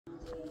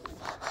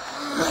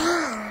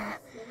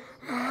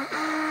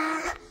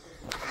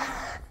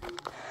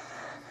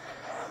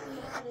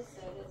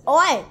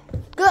Alright,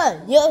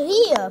 good. You're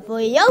here for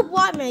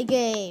YOP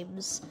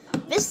Games.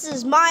 This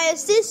is my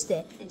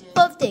assistant,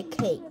 birthday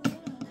cake.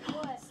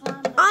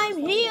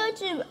 I'm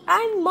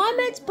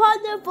Mommy's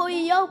partner for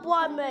YOP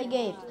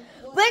Games.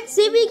 Let's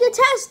see if we can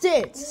test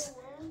it.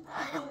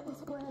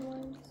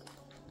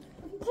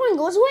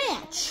 Pringles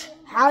Ranch.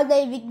 How did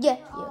they get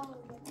here?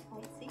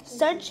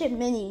 Search it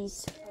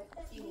minis.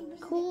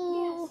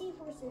 Cool.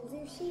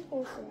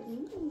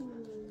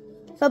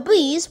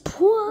 Fabrice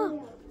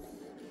plum.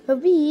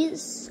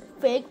 Fabrice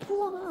fake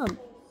plum.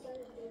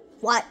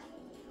 What?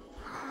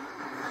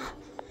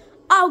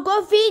 Oh,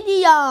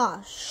 graffiti.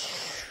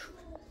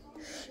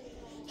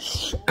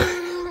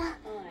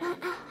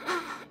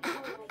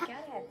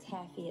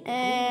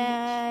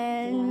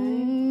 And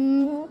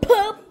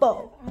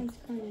purple.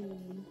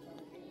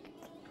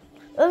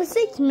 A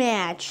six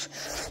match.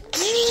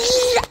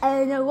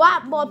 And a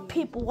lot more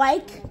people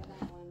like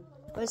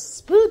a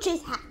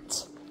Spooch's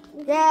hat.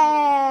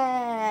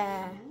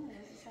 Yeah.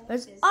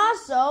 There's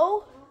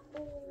also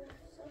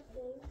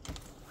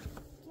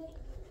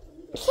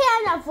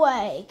Canada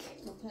flag.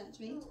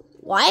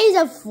 Why is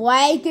a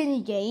flag in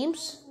the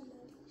games?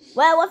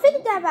 Well, one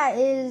thing that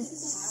is,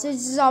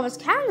 since it's almost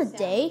Canada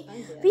Day,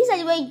 please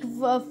anyway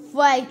for a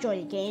flag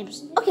during the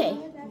games. Okay.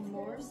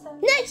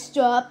 Next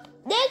up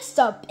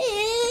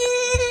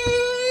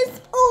is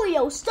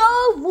Oreo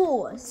Star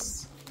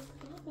Wars.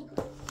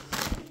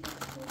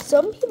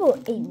 Some people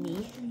hate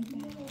me,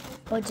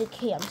 but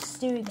okay, I'm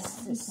still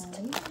exist.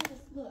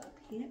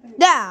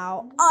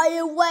 Now, are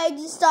you ready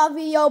to start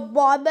with your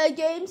bomber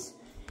games?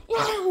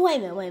 Yeah,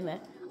 wait a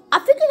minute. I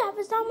figured out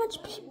there's not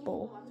much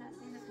people.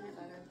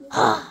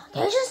 Can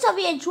you just stop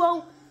the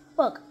intro?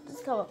 Look,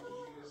 let's go.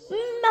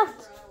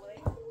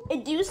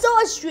 And do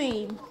so a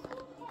stream.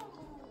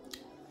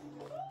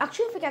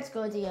 Actually, I forgot to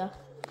go there.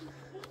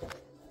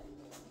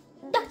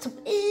 Next up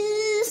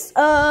is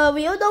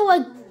we don't know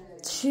what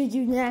to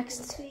do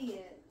next.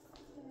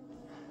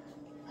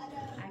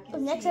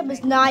 Next up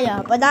is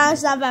Naya, but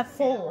Naya's not at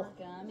 4.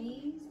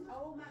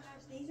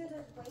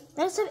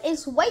 Next up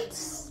is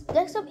weights.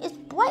 Next up is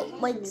bright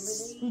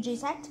weights, UJ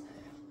set.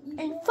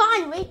 And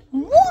finally,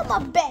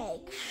 warm-up bag.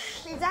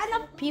 Is that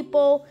enough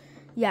people?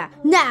 Yeah.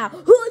 Now,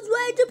 who's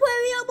ready to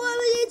play your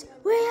movies?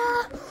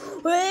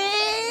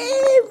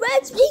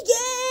 Let's begin.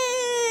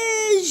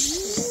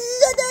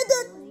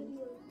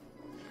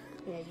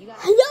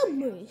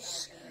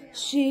 Numbers.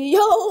 See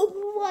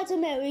you. What's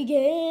Merry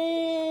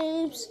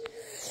Games?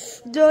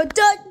 Dun,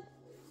 dun.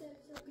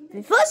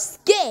 The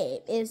first game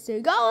is to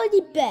go on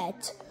the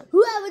bet.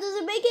 Whoever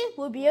doesn't make it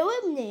will be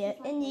eliminated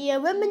in the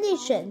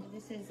elimination.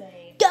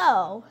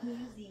 Go.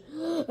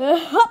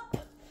 Hop.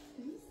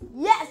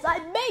 Yes, I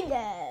made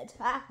it.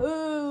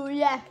 Yahoo,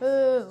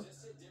 yahoo.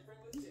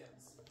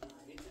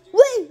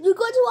 Wait, you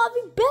got to have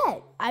a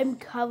bet. I'm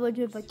covered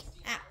with a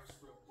cap.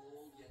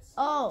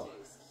 Oh.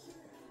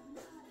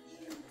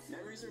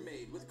 Memories are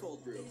made with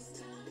cold brew.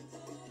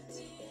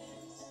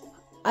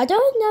 I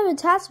don't know a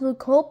task with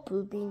cold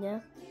brew being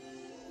there.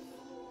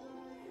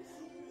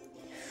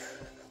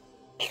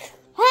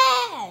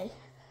 Hey!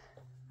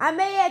 I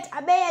made it.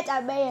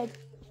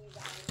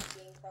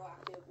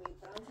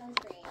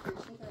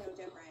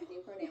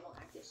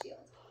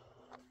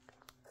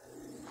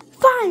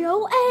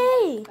 Final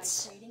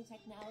 8!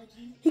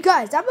 You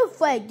guys, I'm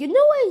afraid. You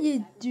know what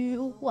you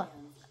do? What?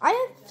 I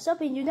have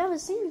something you've never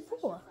seen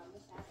before.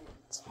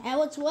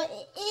 Tell us what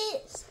it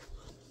is.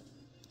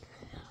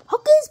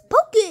 Hocus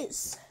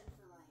Pocus!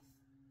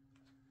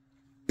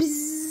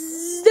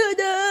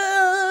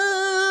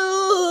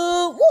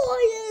 What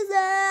is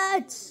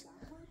that?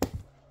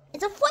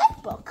 It's a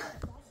flag book.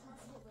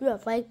 You're a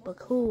flag book.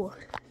 Cool.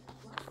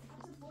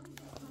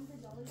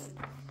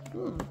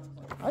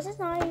 What's this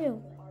not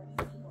you?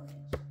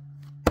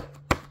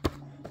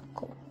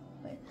 Cool.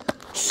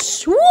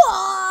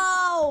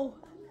 Whoa!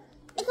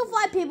 It can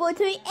fly people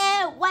into the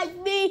air like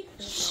me.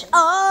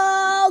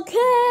 Oh,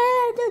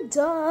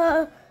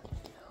 Canada.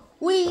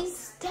 We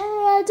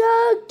stand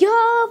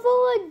together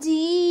for a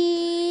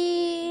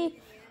D.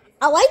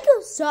 I like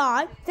your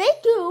song.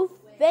 Thank you.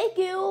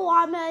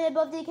 I'm a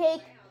birthday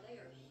cake.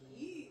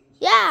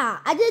 Yeah,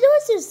 I didn't know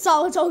this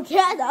song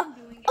together.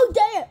 Oh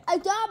damn, I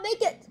gotta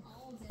make it.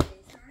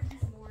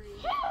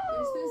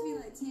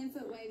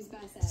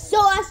 So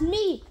that's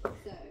me.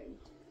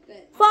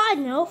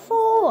 Final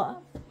 4.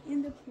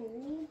 In the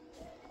pool.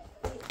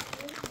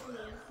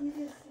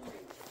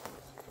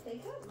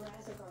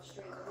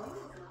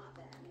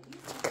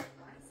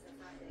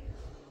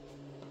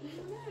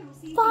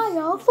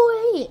 Final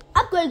 3.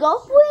 I'm gonna go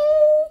 3.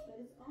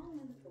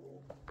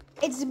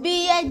 It's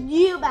me and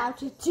you,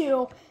 Mountain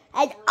 2.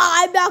 And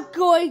I'm not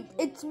going.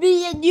 It's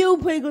me and you,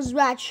 Pringles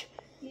Ranch.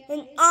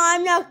 And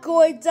I'm not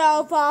going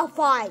down for a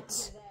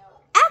fight.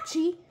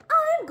 Actually,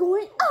 I'm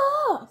going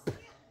up.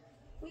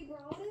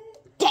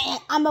 Dang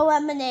it, I'm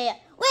eliminated.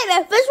 Wait a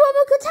minute, first one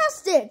will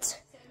contest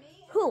it.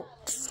 Who?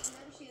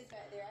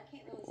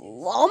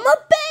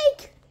 Warm-up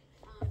bake.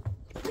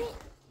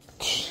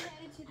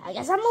 I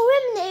guess I'm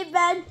eliminated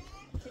then.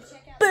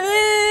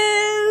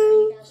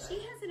 Boom!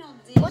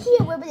 What's the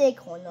eliminated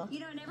corner?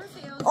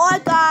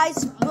 Alright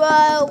guys,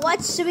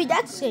 what should the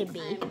next game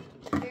be?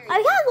 I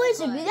can't wait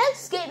to the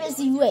next game is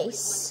the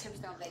race.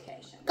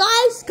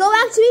 Guys, go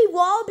back to the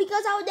wall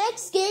because our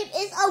next game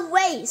is a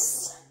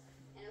race.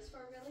 And it's for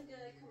a really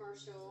good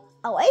commercial.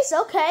 A race?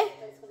 Okay.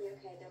 But it's going to be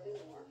okay. There'll be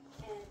more.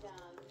 And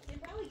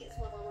it probably gets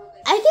one more.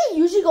 I can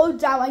usually go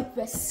down like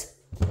this.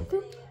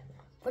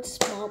 What's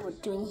Mom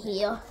doing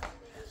here?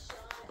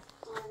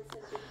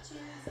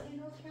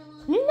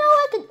 You know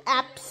I could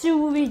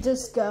absolutely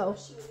just go.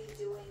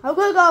 I'm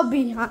gonna go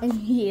behind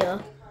here.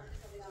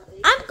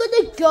 I'm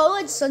gonna go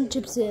at Sun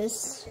Chips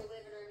is.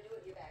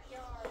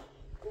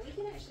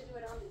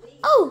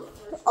 Oh,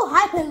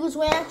 hi Pringles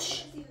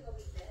Ranch.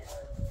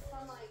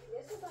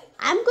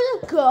 I'm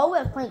gonna go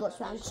at Pringles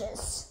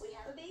Ranches.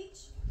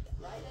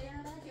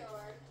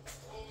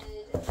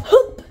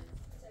 Hoop.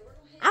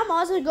 I'm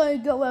also gonna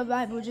go where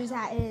my butcher's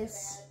hat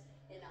is.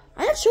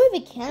 I'm not sure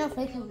if it can if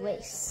I can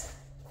race.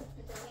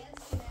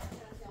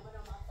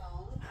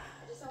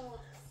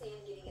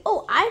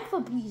 Oh, I'm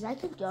for Breeze. I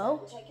could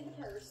go.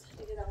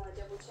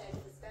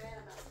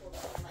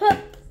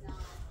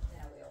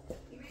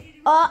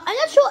 I'm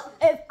not sure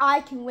if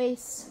I can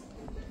race.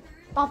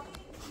 Oh.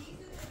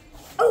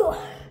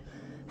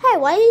 Hey,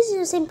 why is it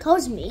the same color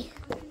as me?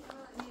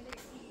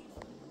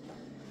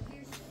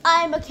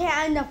 I'm a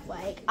can of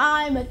flag.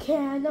 I'm a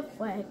can of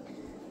flag.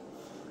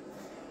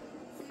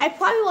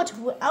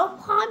 I'll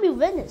probably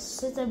win this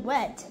since I'm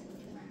red.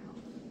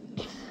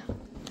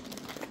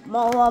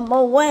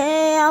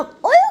 Oil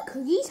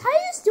cookies? How do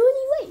you just do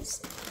any race?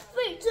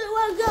 3, 2,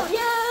 1, go!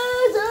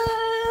 Yes,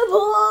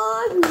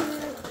 boy!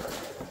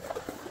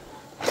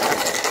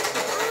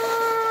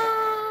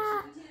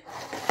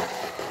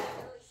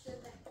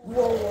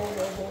 Whoa.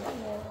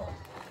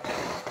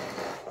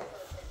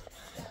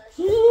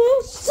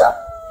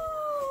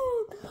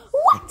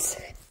 What?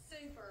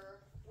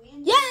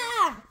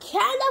 Yeah!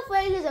 Canada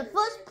Flag is in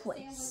first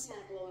place.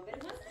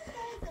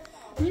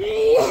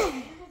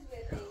 Yeah!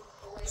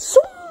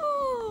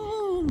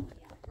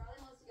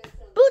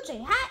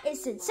 Butcher Hat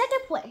is in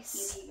second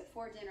place.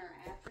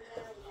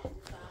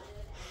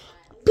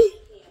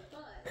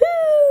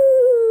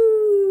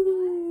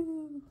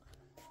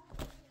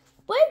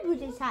 Wait,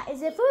 Butcher's Hat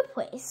is in third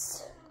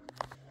place.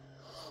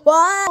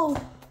 Wow!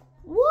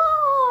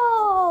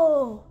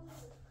 Whoa!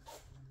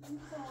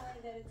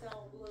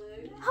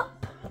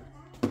 Hop.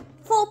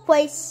 Fourth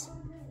place.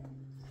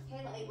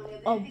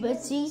 Oh,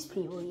 but these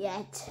people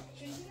yet.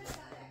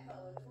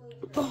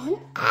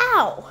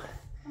 Ow!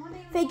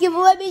 Thank you for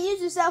letting me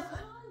use yourself.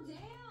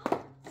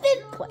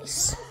 Fifth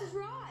place.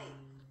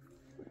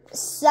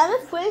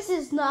 Seventh place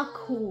is not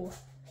cool.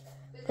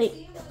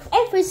 Wait,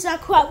 eighth place is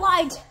not quite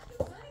wide.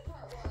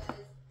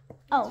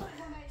 Oh.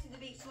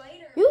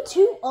 You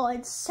two are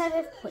in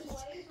seventh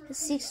place. The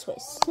sixth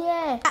place.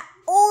 Yeah.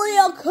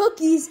 Oreo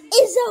cookies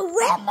is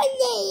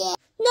eliminated.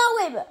 No,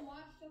 wait a minute.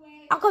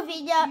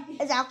 Aquavina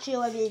is actually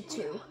eliminated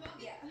too.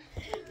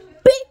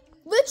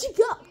 Where'd you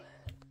go?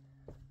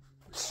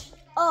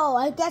 Oh,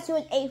 I guess you're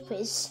in eighth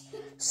place.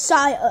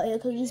 Sorry, Oreo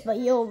cookies, but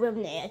you're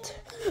eliminated.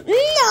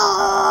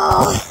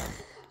 No!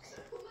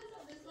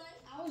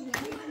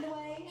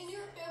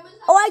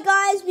 Alright,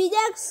 guys, the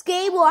next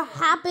game will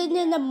happen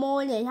in the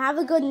morning. Have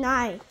a good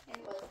night.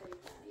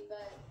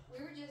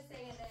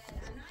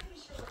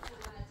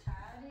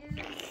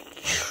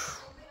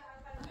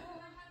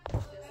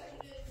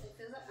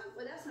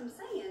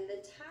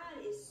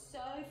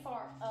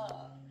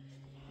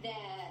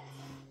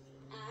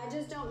 I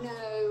just don't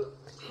know.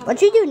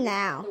 What you do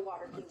now?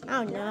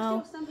 I don't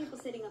know. Some people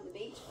sitting on the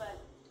beach, but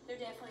they're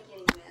definitely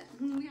getting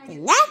wet. The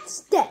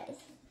next day.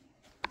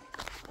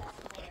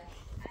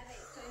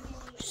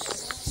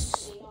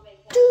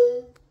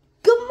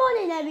 Good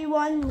morning,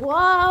 everyone.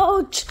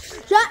 Whoa.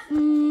 Good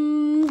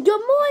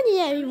morning,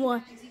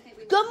 everyone.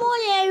 Good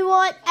morning,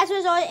 everyone. As a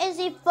result, it's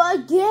a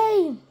fun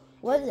game.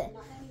 What is it?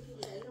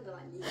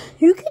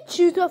 You can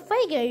choose a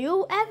figure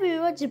you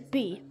ever want to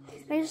be.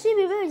 And you see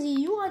me very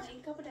easy. You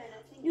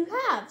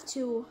have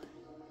to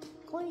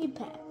go on your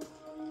pet.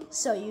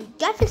 So you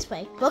got this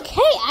way.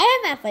 Okay, I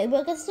have that way.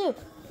 What can I do?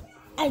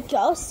 And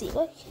go see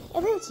what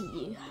ability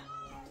you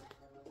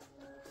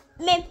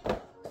have.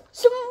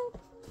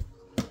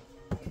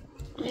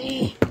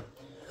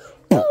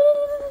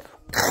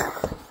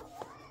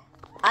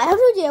 I have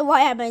no idea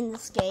why I'm in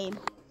this game.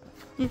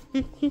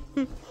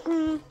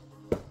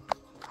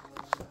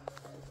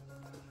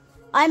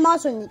 I'm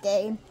also in the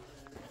game.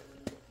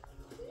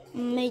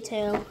 Me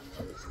too.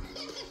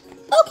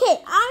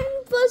 Okay,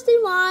 I'm first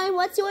in line.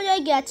 What do I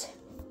get?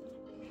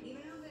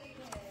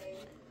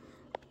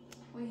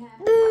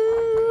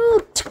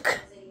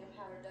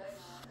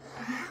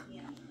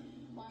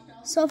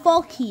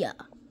 Sophokia.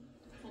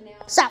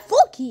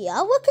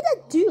 Sophokia? What can I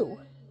do?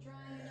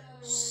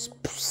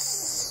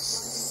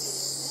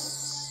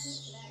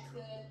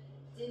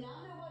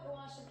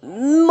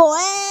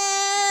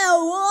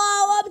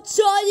 Wow, I'm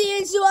turning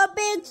into a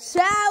big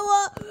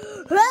tower.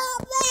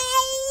 Help me!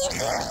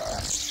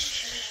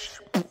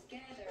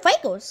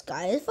 Pringles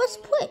guy is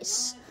first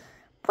place.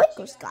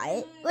 Pringles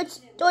guy, which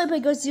Dory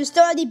Pringles, you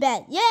still on the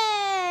bed.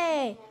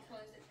 Yay!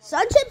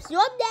 Sun Chips, you're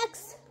up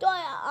next. Dory,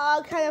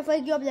 kind of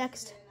like you're up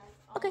next.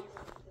 Okay.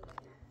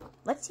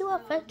 Let's see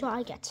what effect do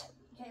I get.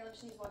 Caleb,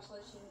 she's washing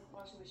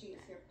machine is here,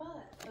 but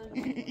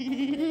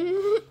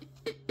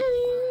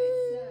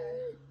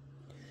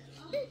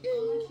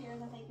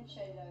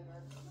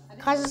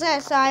Cause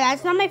sorry,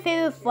 that's not my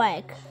favorite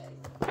flag.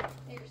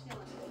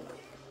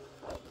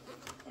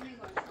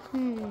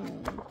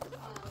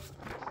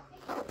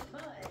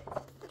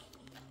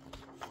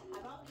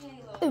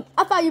 Ooh,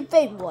 I found your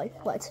favorite one.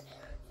 What?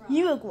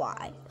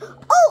 Uruguay.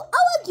 Oh, I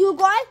like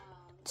Uruguay.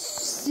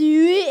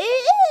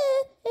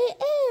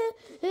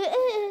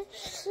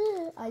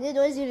 I didn't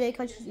know it's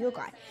country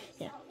Uruguay.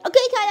 Yeah.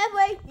 Okay, Kind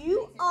of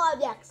you are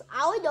next.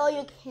 I would know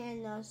you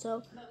can.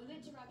 So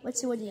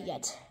let's see what you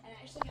get.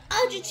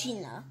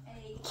 Argentina.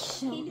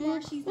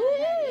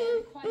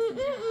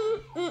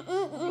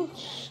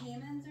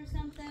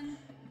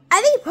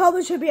 I think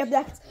Purple should be up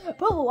next.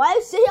 Purple, why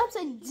is it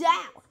upside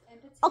down?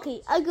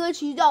 Okay, I'm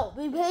good. You know,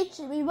 we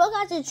both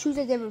have to choose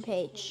a different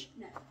page.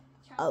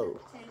 Oh.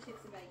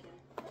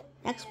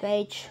 Next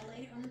page.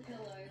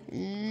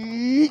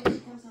 You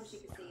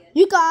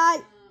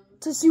got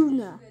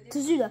Tazuna.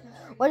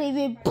 What do you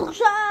mean? Purple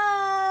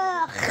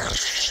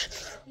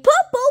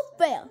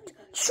failed.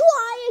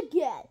 Try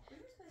again.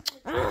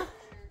 I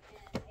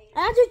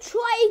have to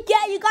try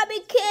again. You gotta be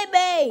kidding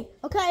me.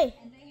 Okay.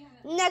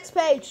 Next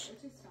page.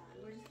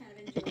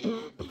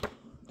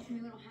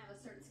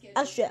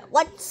 Extra.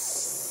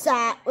 What's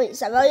that? Wait,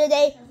 some other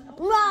day.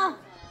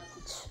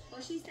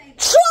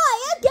 Try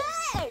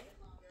again.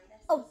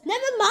 Oh,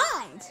 never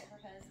mind.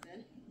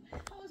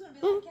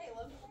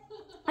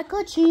 I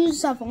could choose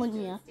something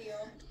here.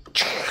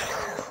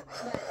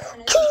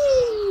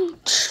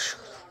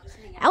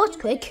 That was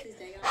quick.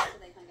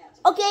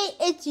 Okay,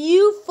 it's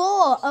you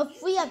four.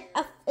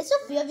 It's a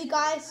 3 of you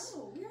guys.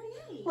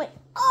 Wait.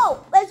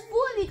 Oh, it's 4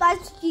 of you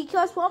guys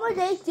because one of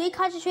them did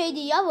concentrate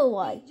the other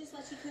one.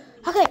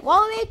 Okay,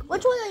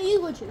 which one are you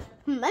going to choose?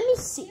 Let me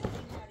see.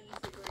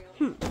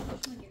 Boop.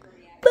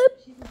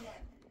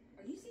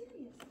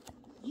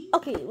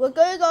 Okay, we're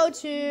gonna go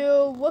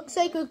to. Looks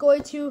like we're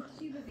going to.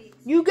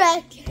 You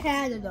get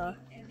Canada.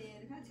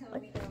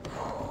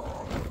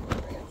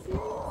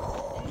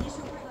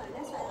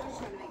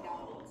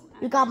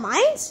 You got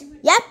mine?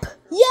 Yep.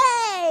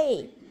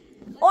 Yay!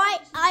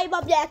 Alright, I'm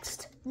up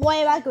next. What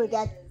am I going to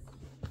get?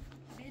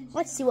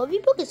 Let's see what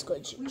people is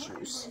going to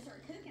choose.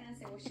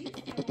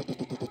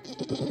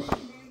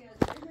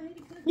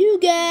 You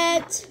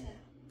get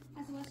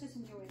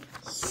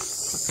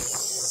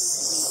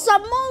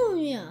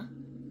Samonia.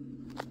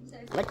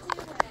 What?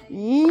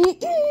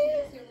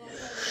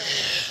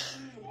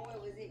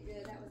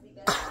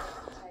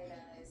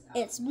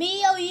 It's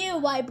me or you,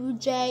 White Blue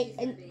Jay,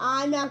 and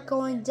I'm not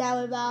going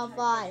down without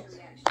 5.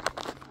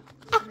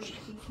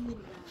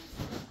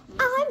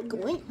 I'm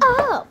going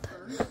up.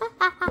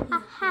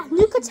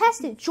 New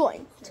contestant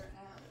joined.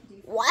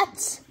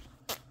 What?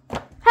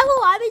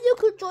 Hello, I'm a new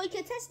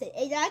contestant.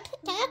 Can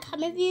I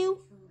come with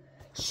you?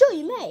 Sure,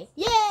 you may.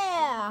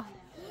 Yeah.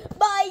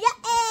 By your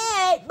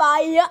egg, by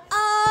your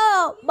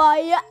by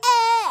your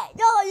egg.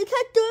 No, you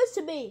can't do this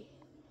to me.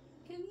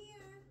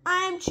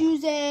 I'm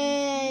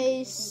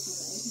choosing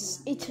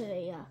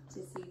Italy.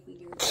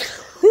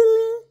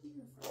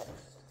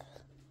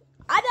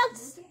 I'm not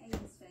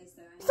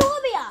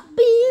Serbia.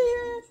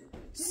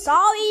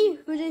 Sorry,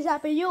 who just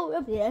happened? You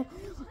up here?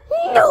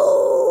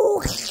 No.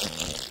 Honestly,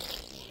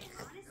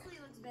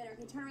 it looks better.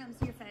 Okay, turn around and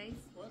see your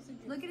face.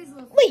 Look at his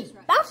little face. Wait,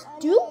 that's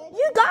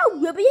you got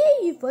Ruby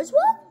in your first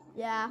one?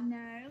 Yeah.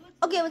 No.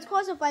 Okay, let's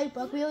close the fight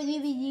book. We don't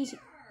even use it.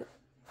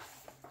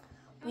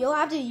 We don't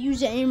have to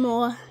use it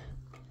anymore.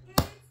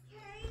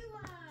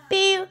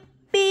 Beep,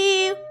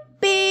 beep,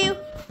 beep.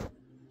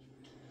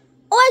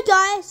 Alright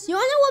guys, you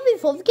wanna know what my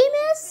fourth game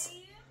is?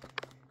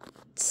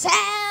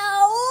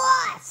 Tell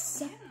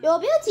us! Your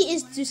ability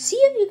is to see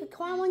if you can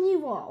climb on your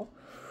wall.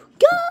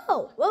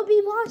 Go! We'll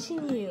be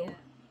watching you.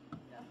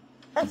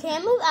 Okay,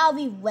 move out of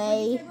the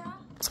way.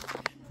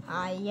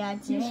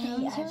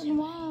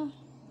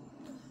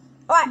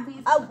 Alright,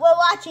 we're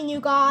watching you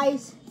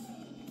guys.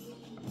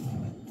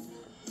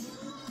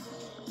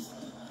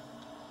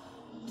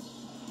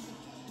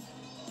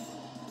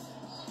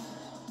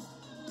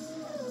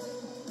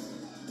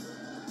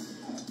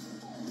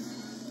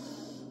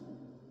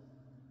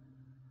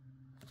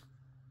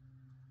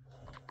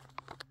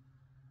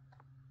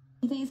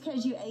 You think it's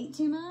because you ate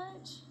too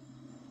much?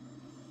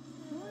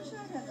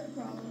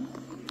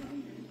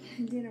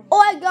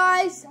 Alright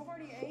guys,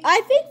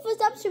 I think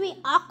first up should be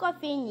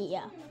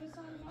Aquafina.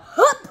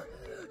 Hup!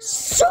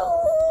 So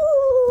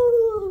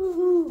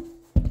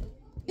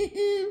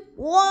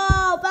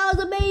wow, that was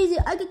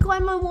amazing. I can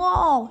climb my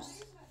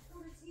walls.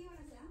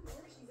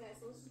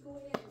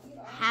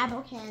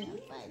 Apple can.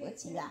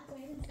 Let's see that.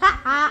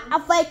 Ha! I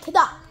like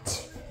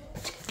that.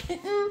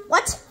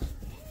 What?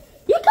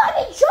 You got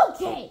me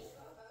joking!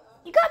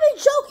 You got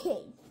me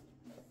joking!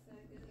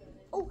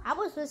 Oh, I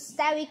was just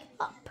staring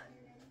up.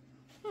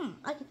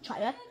 I can try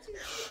that.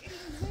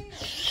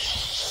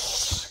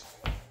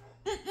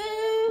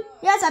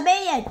 Yes, I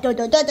made it.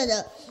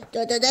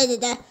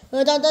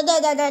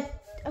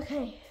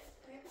 Okay.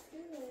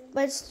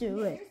 Let's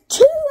do it.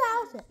 2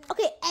 hours.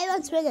 Okay,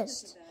 everyone's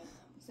finished.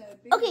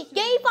 Okay,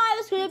 game 5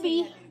 is going to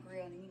be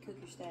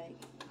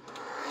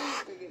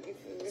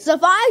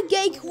Survive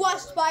Get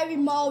Crushed by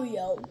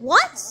Mario.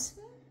 What?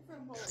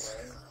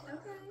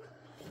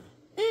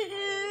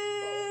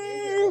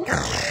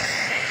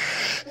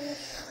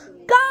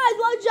 Guys,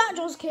 watch out,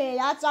 just kidding.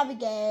 That's not the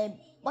game.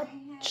 What?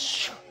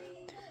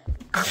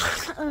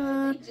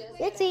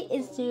 Let's see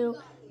is to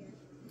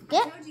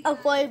get a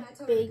 4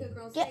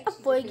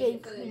 game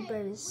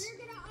creepers.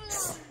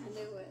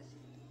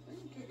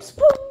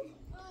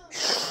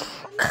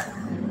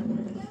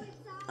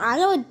 I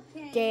know a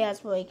day as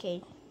 4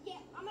 game.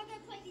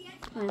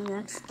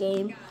 Next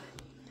game.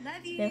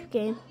 Fifth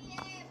game.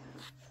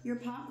 Your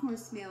popcorn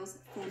smells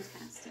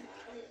fantastic.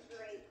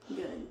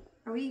 Good.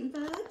 Are we eating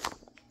fudge?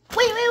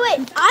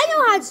 Wait. I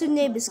know how to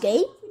name this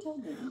game.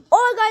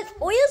 Oh, guys,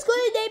 we're just going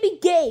to name a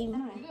game.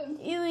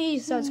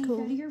 It sounds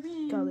cool.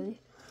 Probably.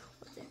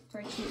 For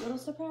a cute little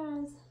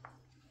surprise.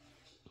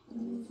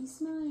 Easy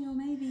smile,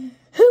 maybe.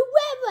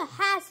 Whoever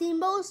has the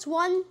most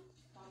whoever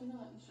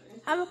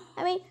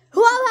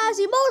has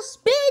the most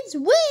spins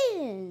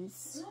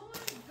wins.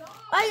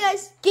 Alright,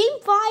 guys, game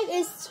 5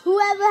 is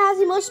whoever has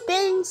the most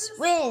spins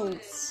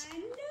wins.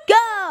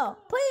 Go!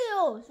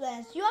 Please,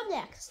 Lance, you up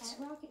next.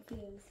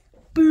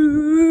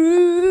 Boot.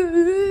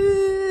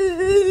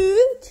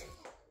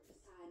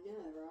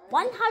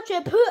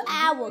 100 per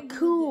hour,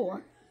 cool.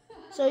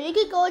 So you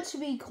can go to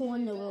the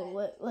corner.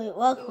 Wait,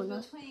 what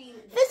corner?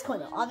 This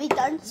corner. Are we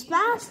done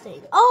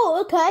smashing?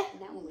 Oh, okay.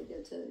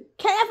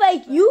 Can I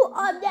make you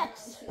up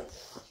next?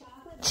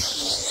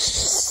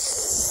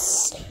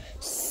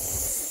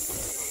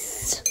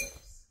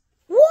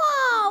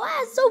 Wow,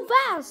 that's so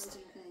fast.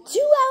 2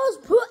 hours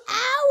per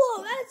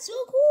hour. That's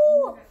so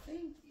cool.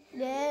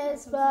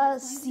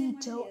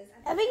 Despacito.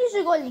 I think you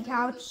should go on the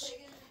couch.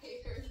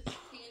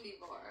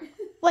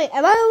 Wait,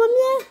 am I on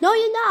there? No,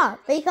 you're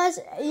not, because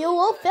you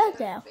won't fit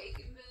there.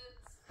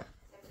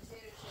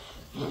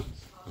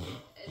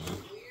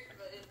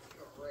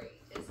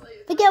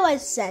 Forget what I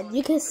said.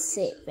 You can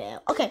sit there.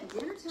 Okay,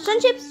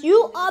 Sunchips,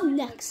 you up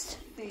next.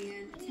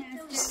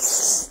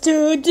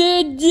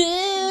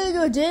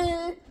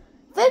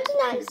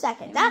 59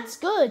 seconds. That's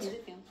good.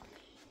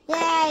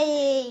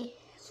 Yay.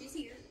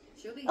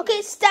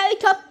 Okay, Starry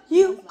Cup,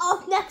 you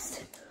up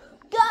next.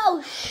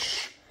 Go.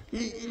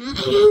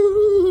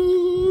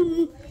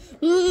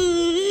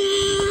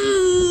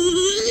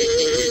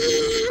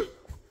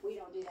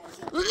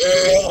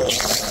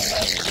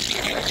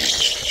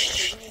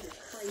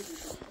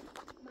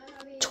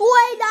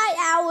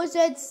 Hours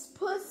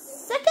per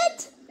second.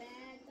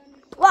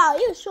 Wow,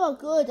 you're so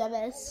good at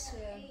this.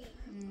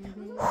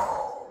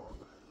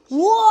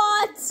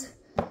 What?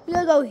 You're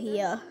gonna go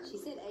here. She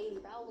said 80,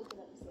 but I'll look it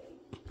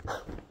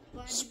up.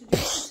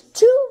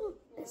 2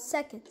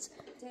 seconds.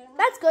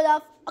 That's good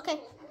enough. Okay.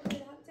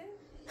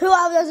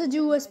 Whoever doesn't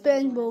do a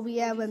spin will be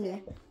a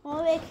winner.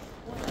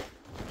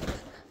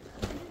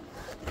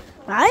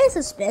 That is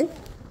a spin.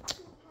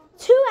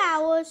 2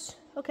 hours.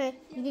 Okay,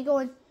 you can go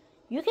in.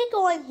 You can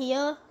go in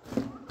here.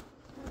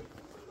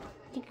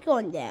 You can go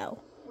in now.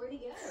 Where'd he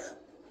go?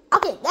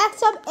 Okay,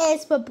 next up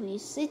is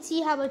Fabrice. Let's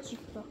see how much you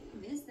can go.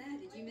 Missed that.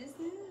 Did you miss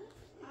that?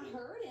 I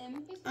heard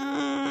him.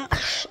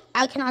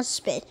 I cannot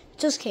spin.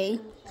 Just kidding.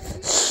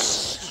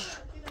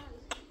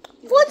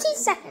 14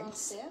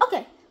 seconds.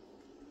 Okay.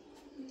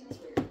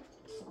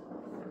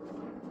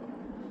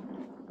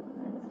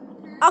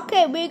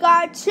 Okay, we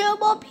got 2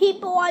 more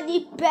people on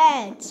the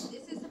bed. This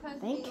is supposed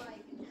to be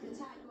like the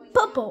time going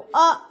Purple.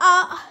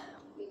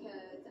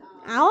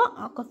 I want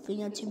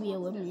Aquafina to be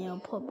with me on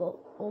purple.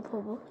 Or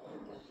purple.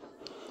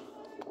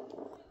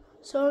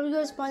 So we're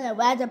going to find out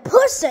where to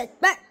push it.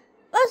 But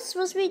let's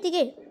supposed to be the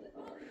game.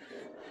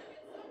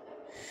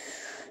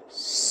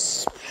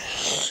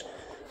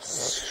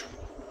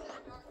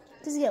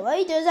 Just get what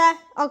you do is that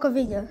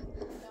Aquafina.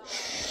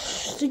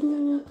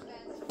 2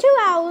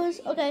 hours.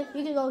 Okay,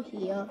 we can go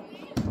here.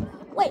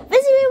 Wait,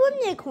 this is the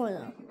eliminate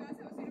corner.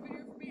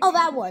 Oh,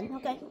 that one.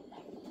 Okay.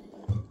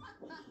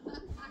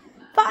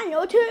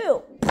 Final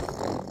 2.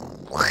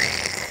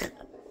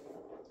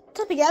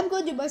 I'm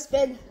going to do my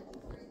spin.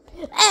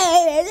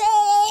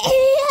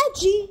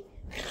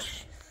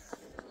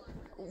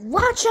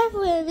 Watch out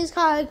for this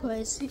kind of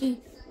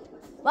crazy.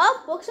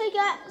 Well, looks like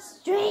a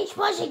strange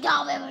pushing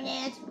golf every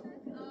minute.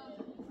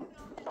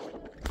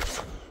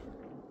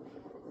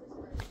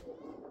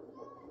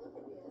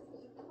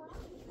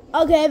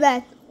 Okay,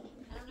 man.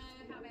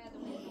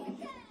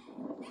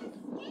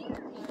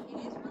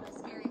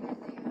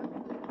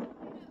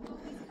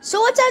 So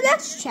what's our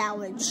next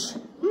challenge?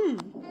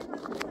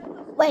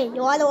 Wait,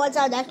 you want to know what's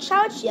our next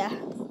challenge? Yeah.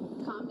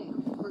 Calm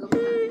down. We're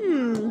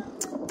going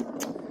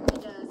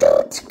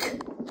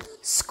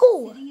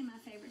School. sitting in my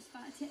favorite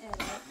spot to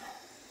edit,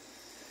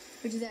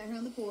 which is out here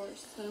on the porch.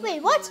 So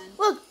Wait, what?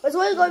 Look, there's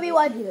only going to be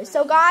one here.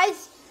 So,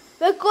 guys,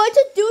 we're going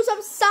to do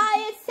some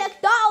science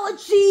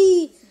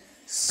technology.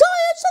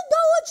 Science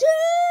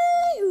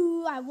technology!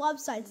 Ooh, I love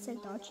science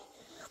technology.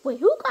 Wait,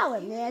 who got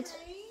eliminated?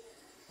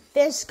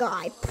 This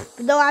guy.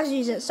 No, actually,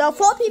 Jesus. So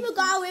 4 people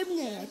got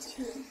eliminated.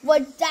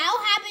 What that'll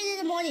happen in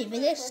the morning for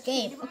this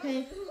game,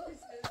 okay?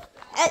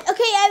 And,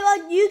 okay,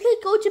 everyone, you can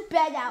go to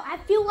bed now. I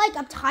feel like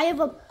I'm tired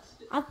of.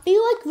 I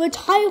feel like we're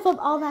tired of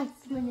all that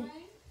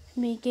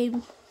mini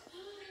game.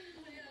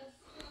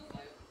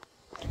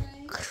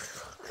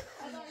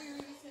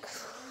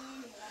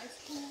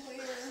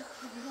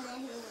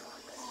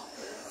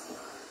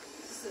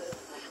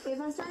 If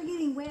I start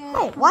getting wet,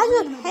 Hey, why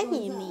is it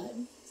hanging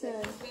me?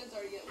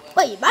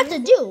 What are you about to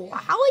do?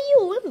 How are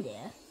you in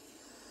there?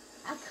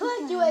 I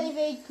couldn't do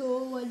anything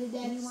cool with the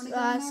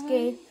next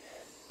game.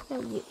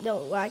 No,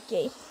 last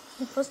game.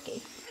 The first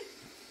game.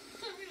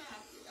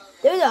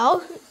 You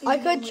know, I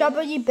could jump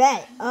on your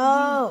bed.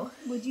 Oh.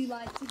 Would you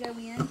like to go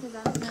in? Because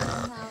I don't know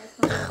how it's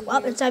going to be.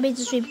 Well, it's time to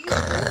stream. With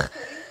our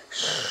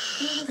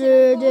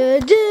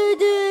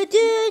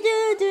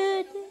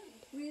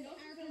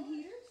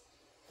computers?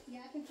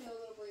 Yeah, I can feel a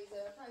little breeze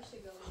though. I probably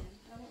should go in.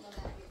 I don't know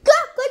that.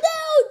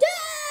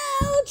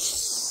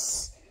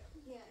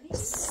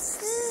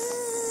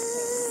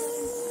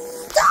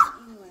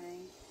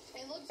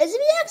 Is it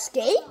the next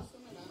game?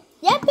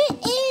 Yep,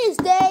 it is.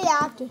 Day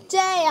after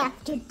day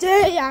after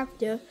day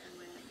after.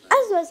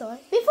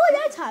 Before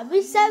that time,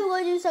 we said we were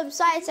going to do some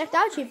science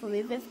technology for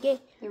the 5th game.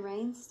 The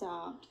rain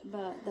stopped,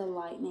 but the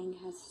lightning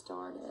has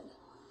started.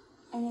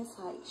 And it's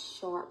like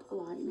sharp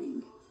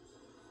lightning.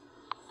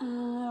 I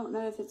don't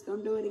know if it's going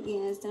to do it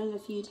again. It's done it a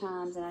few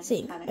times. And I just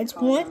it's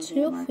 1,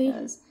 2, 3,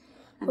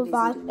 4,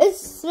 5.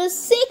 It's the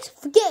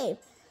 6th game.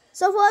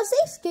 So for our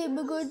 6th game,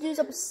 we're going to do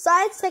some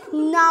science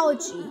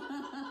technology.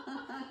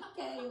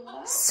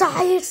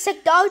 Science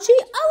technology?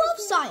 I love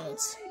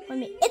science. I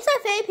mean, it's my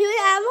favorite period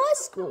at high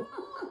school.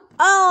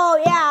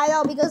 Oh, yeah, I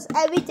know, because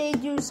every day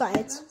do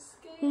science.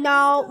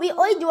 No, we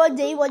only do on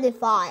day 1 and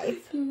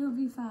 5. It'll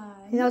be 5.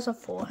 And also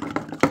 4.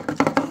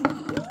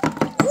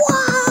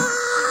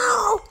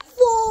 Wow!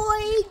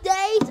 4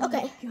 days.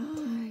 Okay.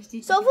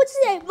 So for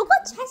today, we're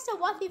going to test out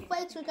what the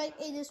flakes look like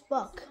in this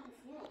book.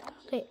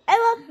 Okay,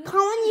 Emma,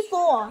 comment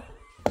 4.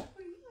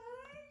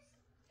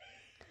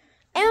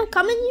 Emma,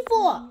 comment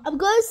 4. I'm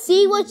going to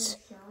see which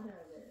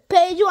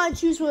page you want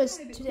to choose for us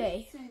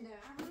today.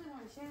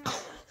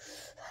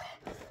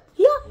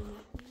 Yeah.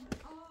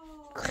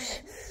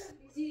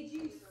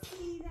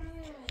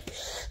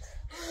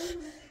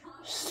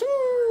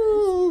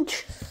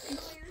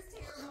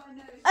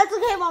 That's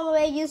okay, Mama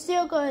Ray. You're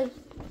still good.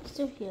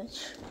 Still here.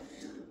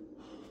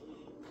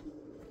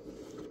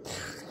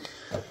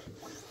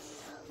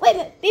 Wait a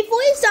minute.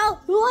 Before you start,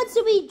 who wants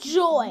to be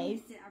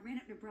joined?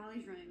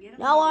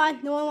 No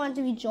one wants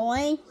to be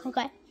joined.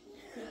 Okay.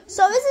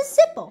 So this is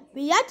simple.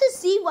 We have to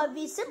see what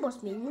these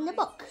symbols mean in the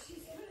book.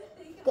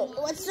 Okay,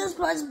 let's just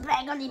put us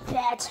back on the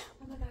bed.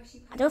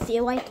 I don't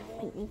feel like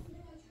painting.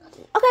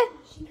 Okay,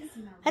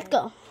 let's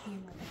go.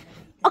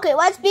 Okay,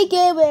 let's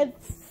begin with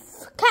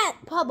Cat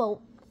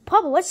Pubble.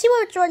 Pubble, let's see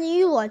which one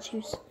you want to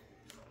choose.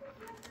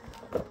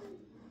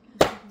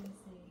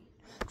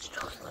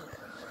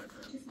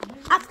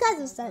 I've got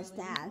to start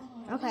that.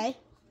 Okay.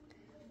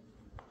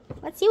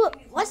 Let's see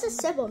what's the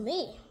symbol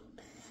mean.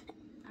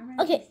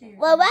 Okay,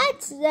 well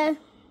that's the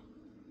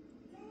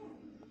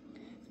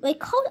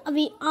code of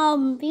the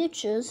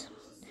features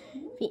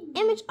the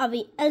image of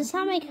the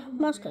Islamic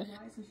mosque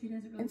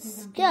and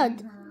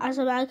skilled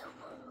Islamic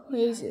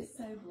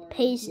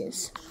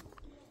paces.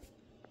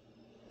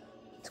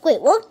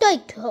 Wait, where do I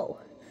go?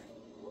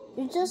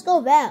 You just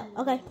go there.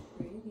 Okay.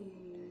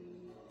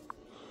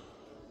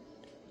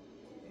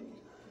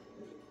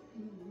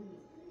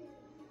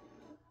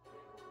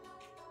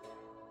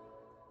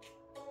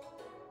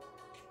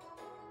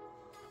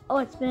 Oh,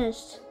 it's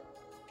finished.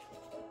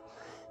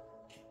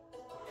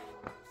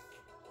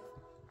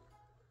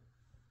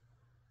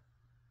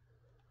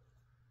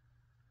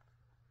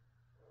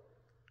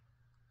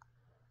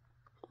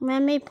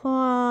 Let me put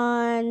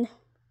on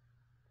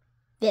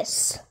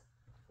this.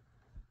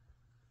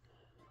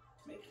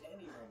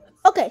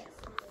 Okay.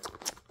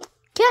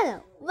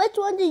 Kenna, which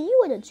one do you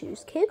want to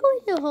choose? Can you go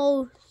into the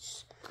whole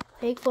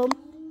fake foam?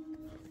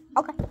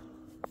 Okay.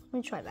 Let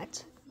me try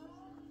that.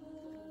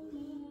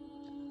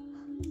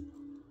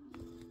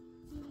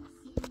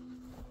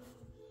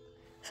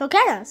 So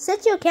Kenna,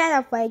 since you're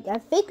Kenna Frank, I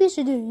think we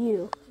should do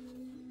you.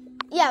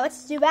 Yeah,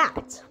 let's do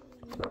that.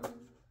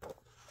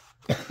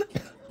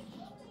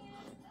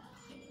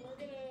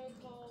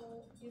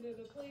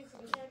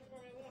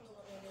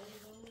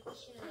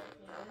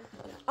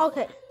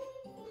 Okay.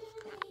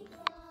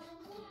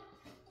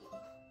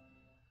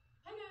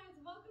 Hi guys,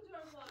 welcome to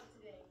our vlog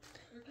today.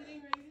 We're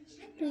getting ready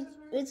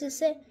to It's a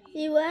say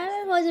the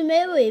weapon was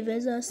made with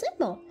is a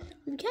symbol.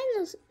 The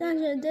Kenya's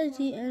national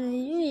identity and the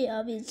unity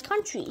of its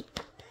country.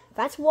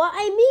 That's what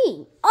I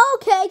mean.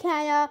 Okay,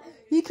 Kenya,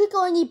 you could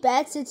go in the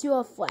bed since you're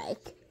a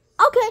flake.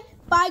 Okay,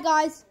 bye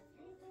guys.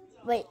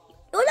 Wait,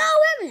 you're not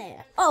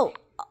eliminated. Oh,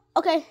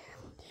 okay.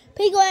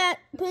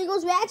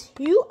 Pringles Rat,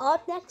 you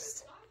up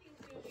next.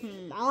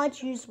 I want to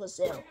choose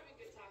Brazil.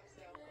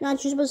 You want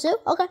to choose Brazil?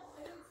 Okay.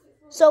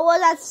 So what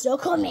does that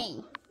circle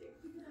mean?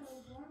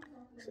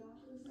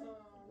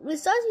 It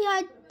starts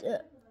behind.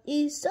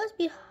 It starts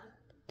behind.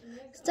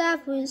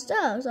 Staff with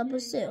stars of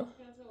Brazil.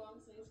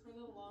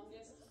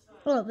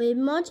 Oh, the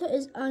motto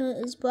is on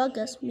its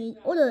progress mean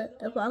order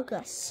of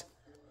progress.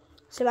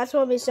 So that's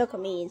what the circle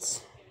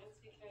means.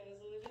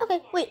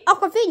 Okay, wait,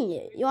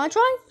 Aquafina, you wanna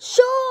try?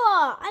 Sure!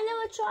 I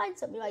never tried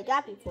something like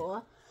that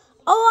before.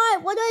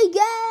 Alright, what do I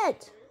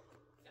get?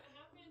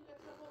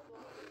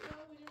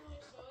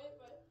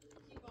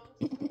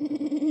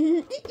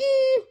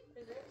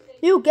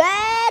 You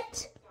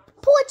get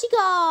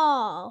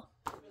Portugal!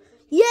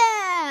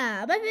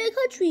 Yeah, my favorite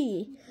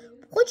country.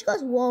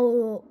 Portugal's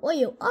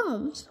royal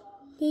arms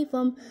came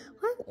from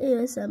what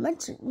is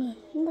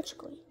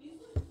Mexico.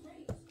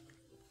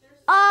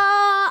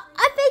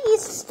 I think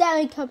he's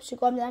Stanley Cup should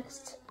go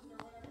next.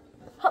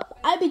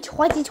 I'll be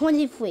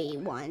 2023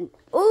 one.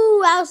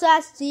 Ooh, that was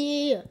last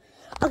year.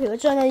 Okay,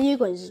 which one are you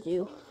going to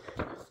do?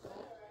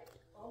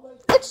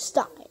 Let's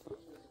stop it.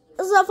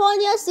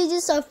 California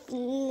Stages of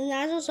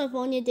National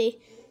California Day,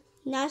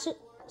 National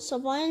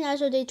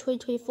Day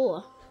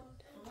 2024.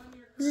 What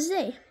does it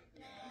say?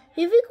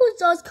 If equal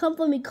does come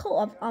from a coat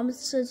of armed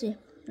city.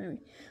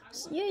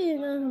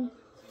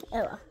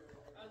 Error.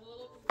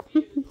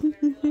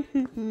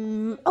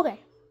 Okay.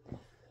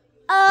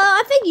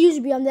 I think you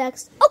should be on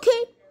next.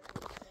 Okay.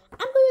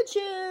 I'm gonna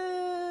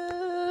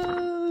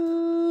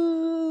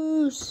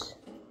choose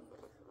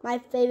my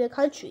favorite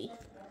country.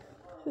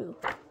 Who?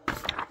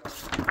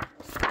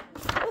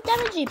 What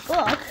damaging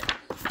book?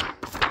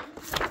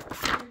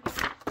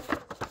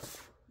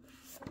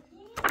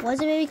 What's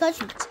the favorite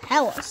country?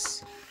 Tell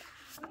us.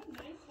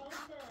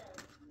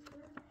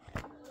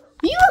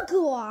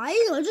 Uruguay,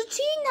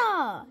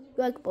 Argentina.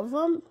 You like both of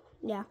them?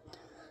 Yeah.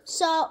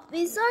 So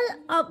the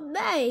Son of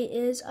May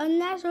is a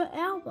national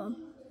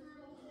album,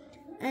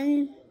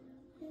 and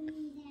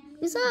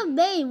the Son of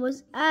May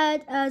was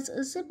added as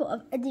a symbol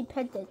of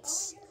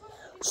independence.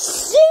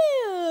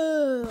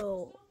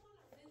 So,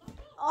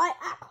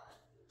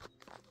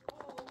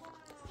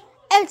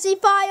 it's a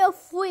file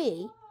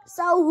free.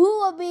 So who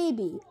will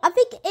be? I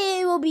think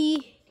it will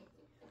be.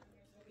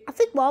 I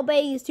think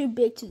Walbay is too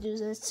big to do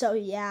this. So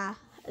yeah,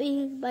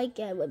 we might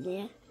get with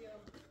me.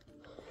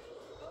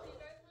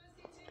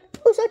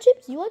 Oh, so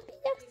Chips, you want to be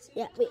next?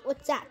 Yeah, wait,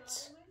 what's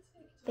that?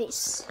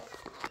 Base.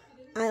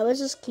 Alright, let's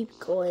just keep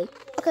going.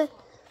 Okay.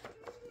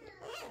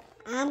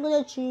 I'm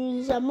gonna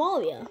choose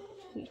Mario.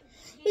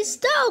 His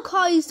style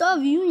called his Star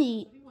of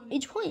Unity.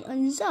 Each point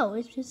on the zone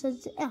is just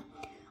as the L.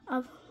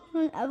 I've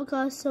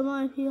because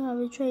someone who have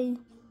a trade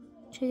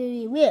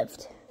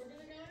rift.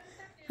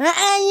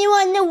 And you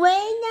want to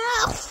win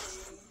now?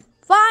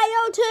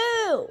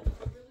 502!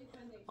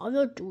 I'm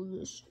not doing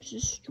this. This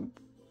is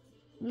stupid.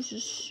 This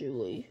is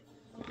silly.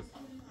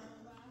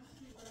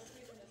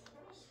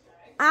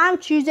 I'm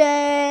choosing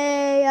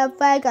a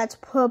flag that's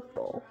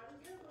purple.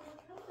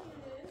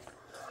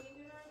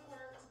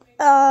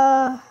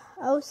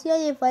 I'll see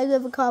if I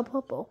have a car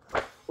purple.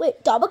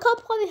 Wait, double car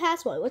probably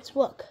has one. Let's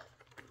look.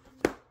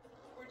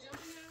 We're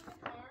jumping out of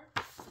the car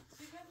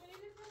because we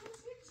need to film a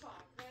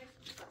TikTok. Like,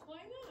 why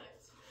not?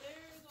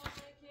 There's all my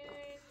kids.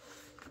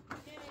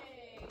 Yay.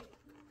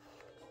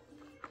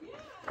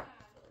 Yeah.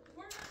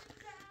 We're running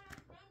back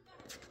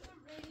from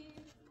the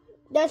rain.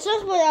 That's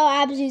just what our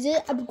app is.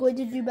 I'm going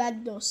to do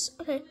bad news.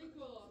 Okay.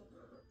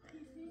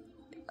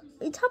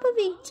 The top of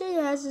each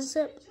has a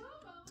zip.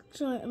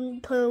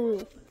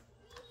 Peru.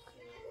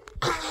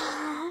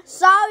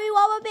 Sorry,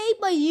 Wallaby,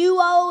 but you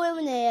are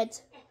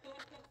eliminated.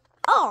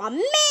 Oh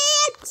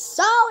man,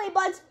 sorry,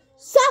 but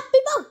some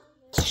people.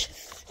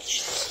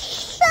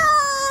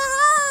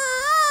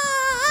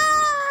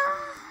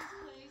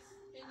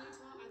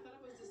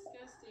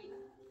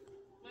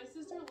 My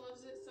sister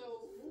loves it, so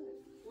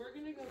we're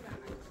gonna go back.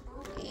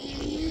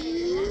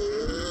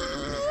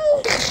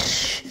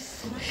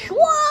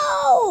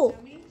 Whoa!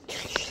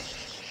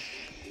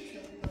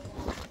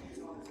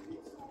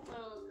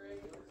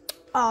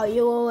 Oh,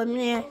 you will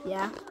eliminate?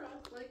 Yeah.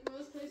 Like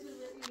most places,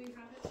 we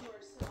have it to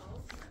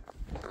ourselves.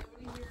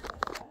 Nobody here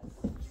does.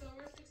 So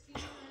we're 16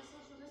 on our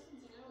social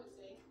distancing, I would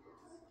say.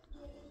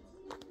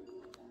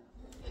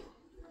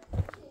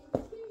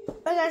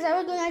 Okay, guys, have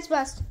a good night's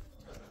rest.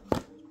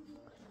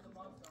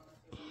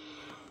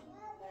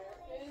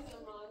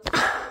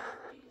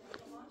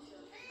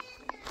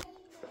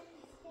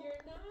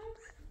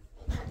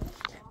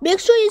 Make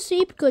sure you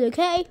sleep good,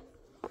 okay?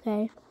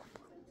 Okay.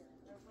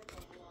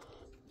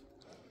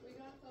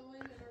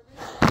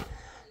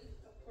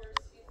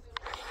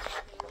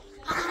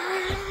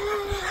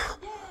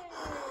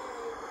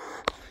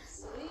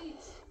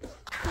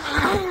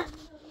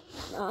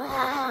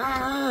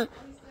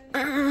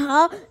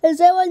 Is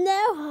anyone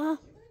there?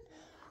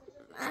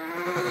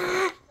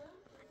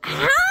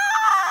 Purple!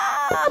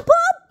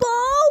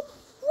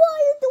 What are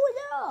you doing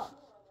there?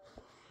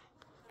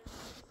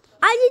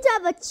 I need to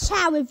have a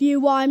chat with you,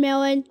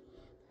 Watermelon.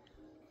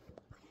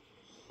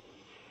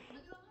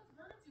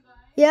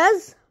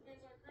 Yes?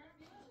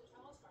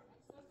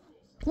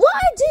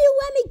 Why do you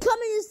let me come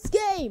in this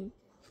game?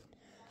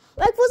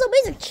 Like, for some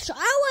reason,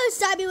 I want to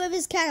stab you with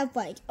this kind of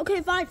like. Okay,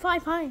 fine.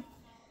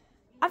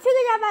 I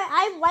figured out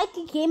I like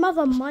a game of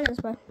Among Us,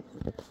 but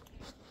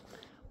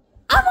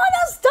Among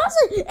Us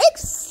doesn't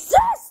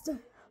exist!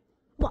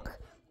 Look,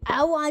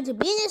 I wanted to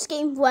be in this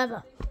game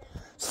forever.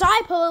 So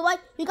I put it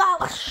like, you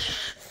got.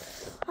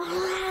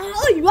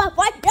 Oh, you got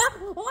what?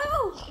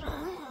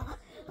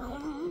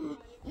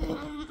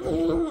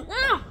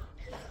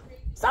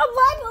 Stop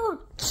fighting!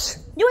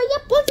 You will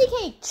get pussy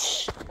cake!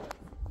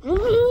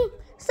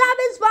 Stop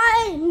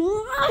inspiring!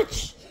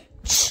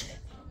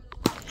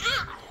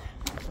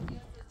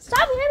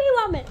 Stop hitting me,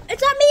 woman!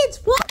 It's not me, it's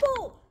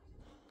Purple!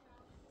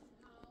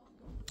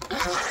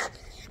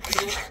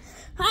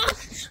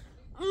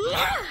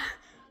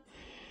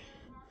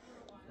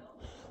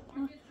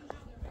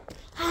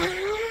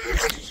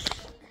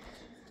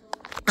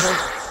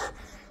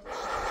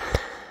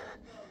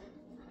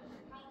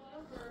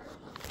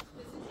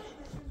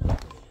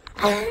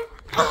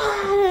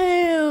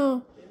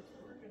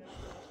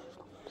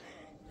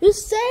 You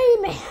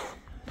save me!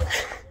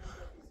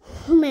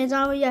 Man,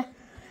 over here.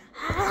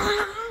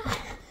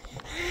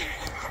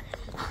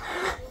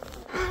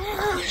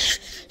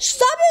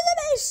 Stop using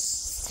me!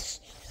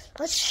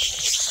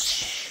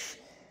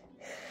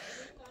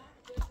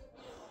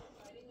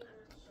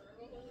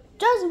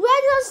 Just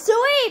went to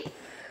sleep!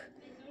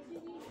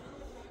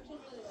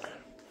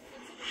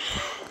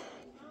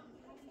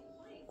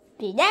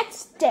 The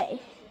next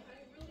day.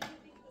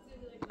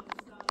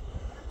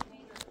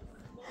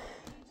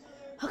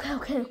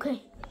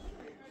 Okay.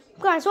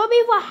 Guys,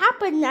 what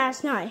happened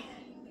last night?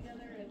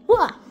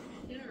 What?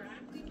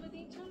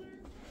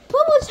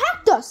 Purple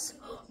attacked us!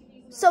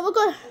 So we're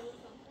gonna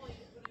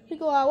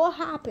figure out what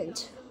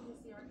happened.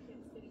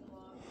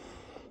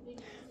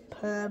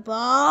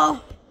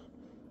 Purple.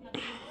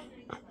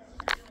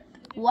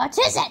 What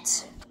is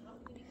it?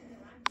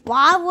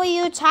 Why were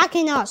you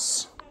attacking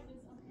us?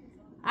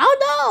 I don't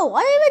know.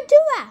 I didn't even do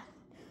that.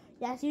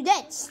 Yes, you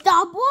did.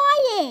 Stop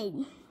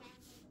lying.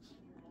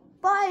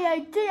 But I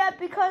did it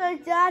because I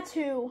had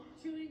to.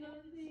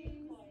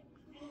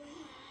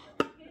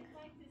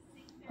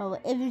 Oh,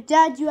 if you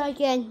dare do it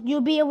again,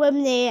 you'll be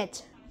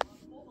eliminated.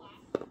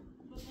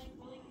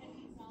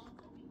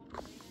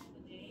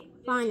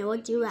 Fine,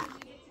 we'll do that.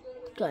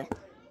 Good.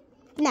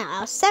 Now,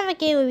 our seventh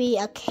game will be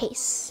a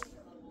case.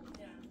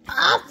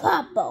 A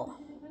purple.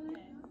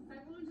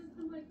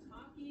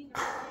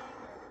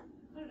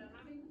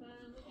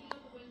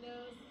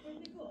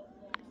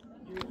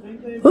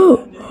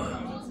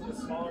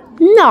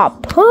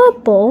 Not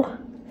purple.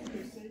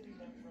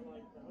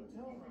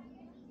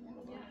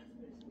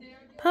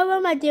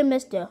 Purple, my dear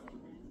mister.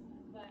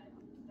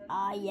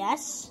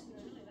 Yes.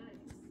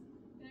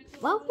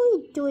 What were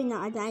you doing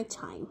at night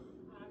time?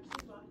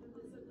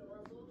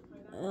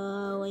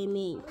 What do you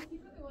mean?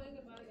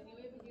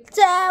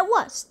 Tell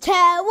us.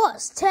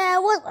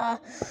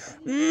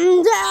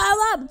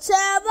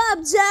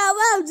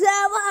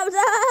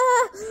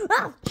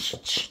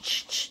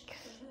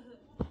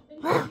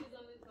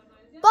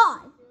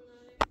 Bye.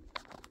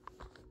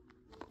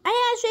 I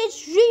had to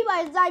street by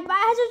side, but I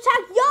had to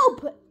attack YOP.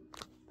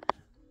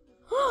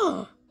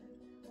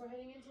 We're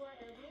heading into our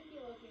Airbnb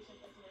location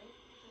for tonight.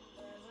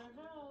 There's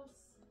our house.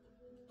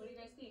 What do you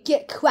guys think?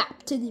 Get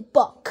clapped in the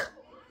buck.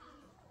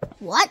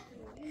 What?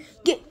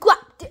 Get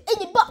clapped in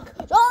the buck.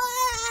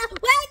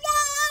 Wake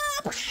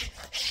up!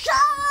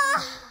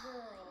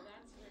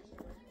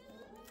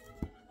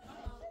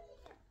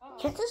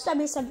 Can't you stop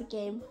me some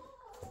game?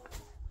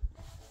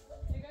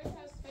 You guys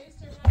have space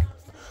to run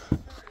out?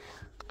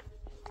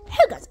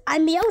 Hey guys,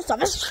 I'm the old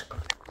service.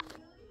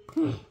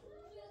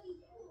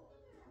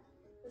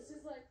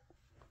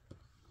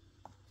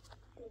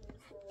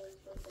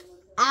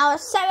 Our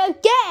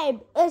seventh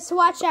game is to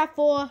watch out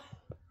for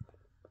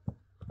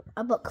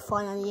a book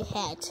falling on your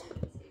head.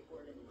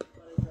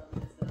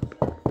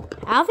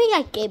 I don't think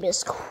that game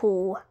is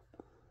cool.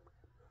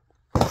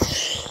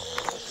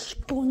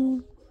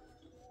 Boom.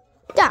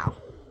 Down.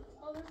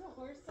 Oh, there's a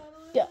horse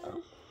saddle in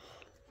Down.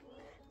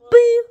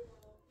 Boo.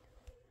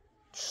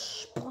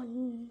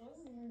 Boom.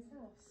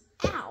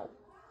 Ow.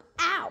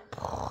 Ow.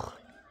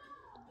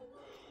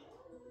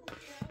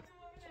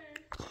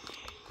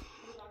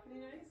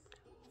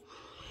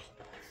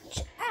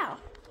 Ow.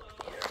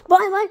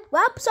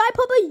 Well, sorry,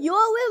 Papa,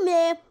 you're with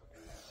me.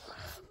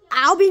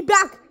 I'll be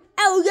back.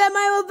 I'll get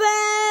my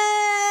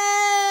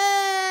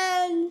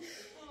revenge.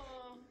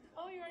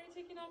 Oh, you're already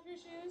taking off your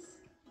shoes?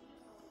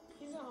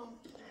 He's home.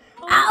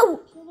 Ow.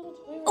 Your little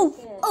toy right Oh.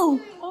 there. Oh.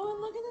 Oh,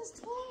 and look at this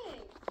toy.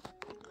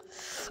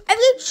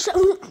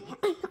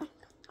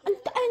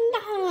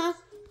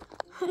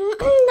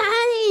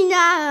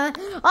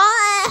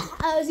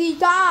 As he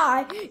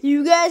died,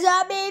 you guys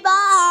help me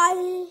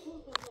by.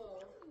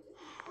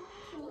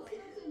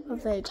 I'm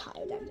very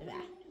tired after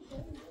that.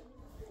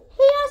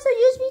 He also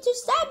used me to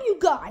stab you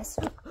guys.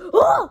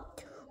 Oh!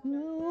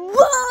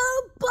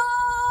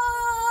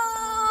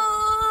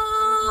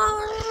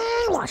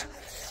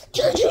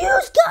 Did you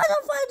use God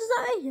of Fire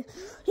Design?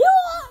 You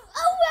are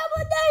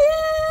eliminated!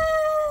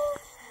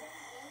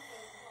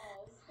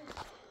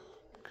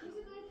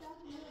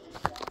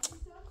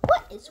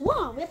 What is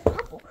wrong with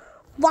Purple?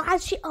 Why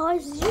she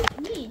always use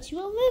me to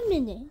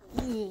eliminate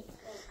me?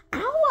 I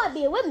don't want to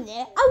be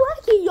eliminated. I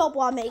want to YOP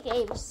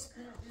Games.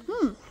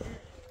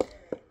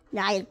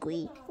 Yeah, I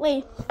agree.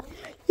 Wait,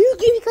 you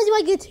agree because you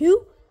want to get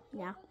 2?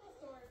 Yeah.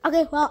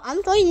 Okay, well,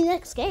 I'm joining the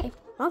next game.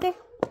 Okay.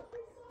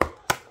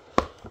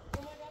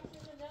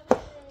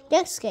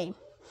 Next game.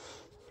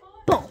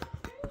 Boom.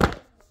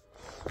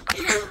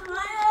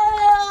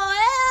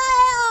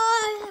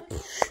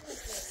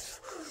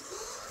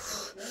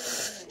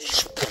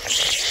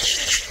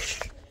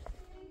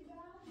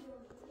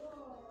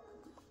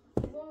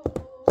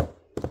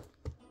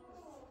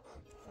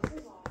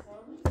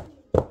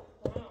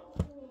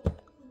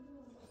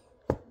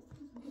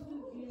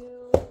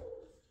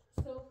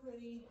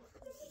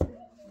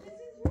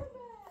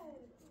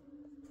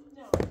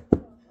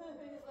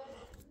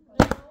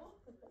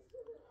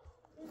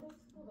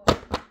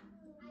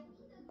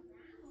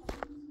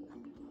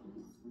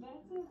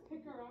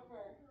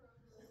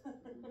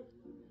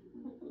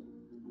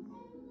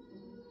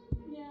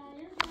 Yeah,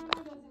 your grandma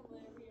doesn't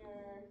live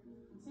here.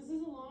 So this is a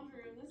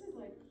laundry room. This is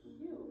like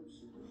huge.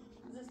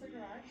 Is this the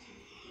garage?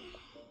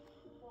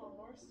 Oh,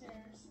 more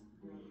stairs.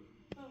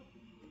 Oh,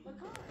 the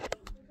car.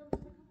 We come to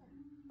the car.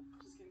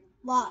 Just kidding.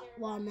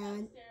 Well,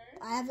 man.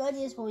 I have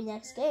ideas for the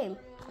next game.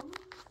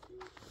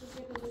 Just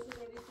get the list of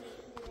ready to put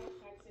the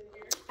backpacks in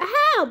here.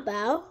 How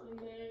about? And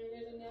then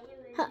there's another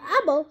room. How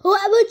about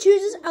whoever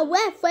chooses a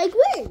red flag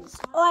wins?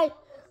 Alright,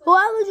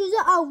 whoever chooses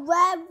a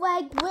red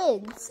flag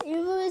wins.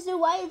 Even if it's the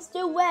white, it's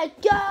still red.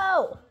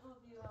 Go!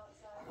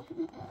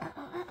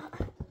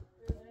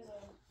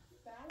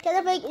 Can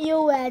I make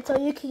you red so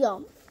you can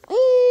go?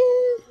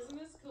 Isn't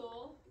this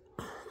cool?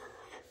 Wow.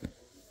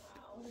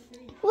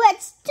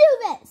 Let's do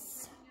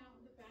this. Out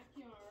in the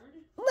backyard.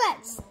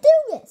 Let's do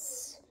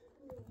this.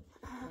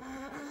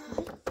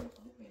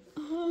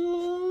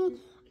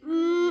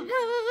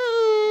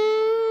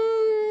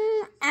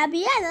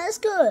 Abiana's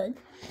good.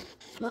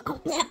 Oh,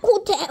 wow.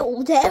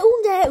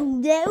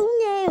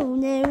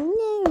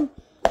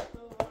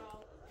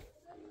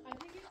 I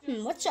think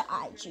it's What's your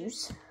eye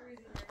juice?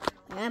 freezing right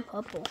now. And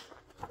purple.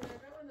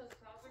 When those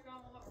clouds are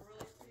gone, we'll have a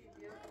really pretty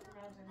view of the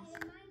mountains.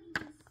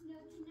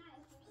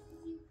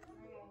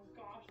 Oh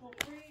gosh, we'll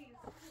freeze.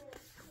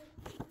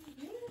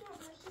 You don't even have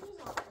my shoes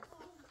on.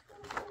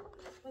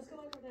 Let's go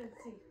over there and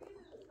see.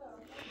 I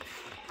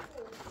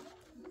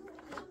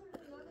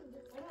don't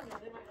know,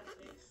 they might have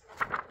sticks.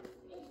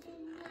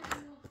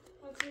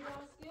 What's your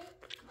basket?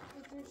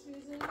 Put your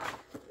shoes in.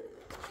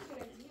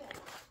 Good idea.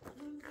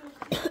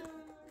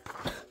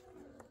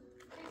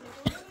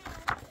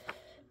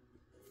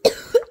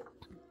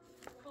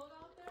 Cold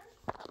out there?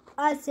 I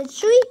said,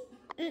 should we?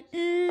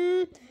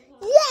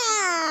 Yeah!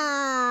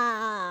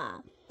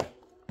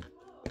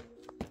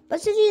 But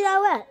since you know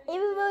what?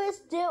 Even though it's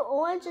still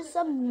orange and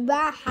some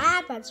bad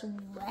happens,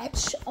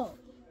 rich. Oh,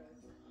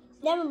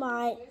 never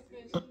mind.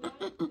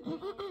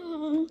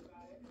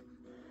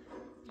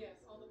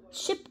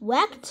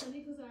 Shipwrecked?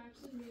 Because I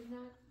actually made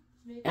that.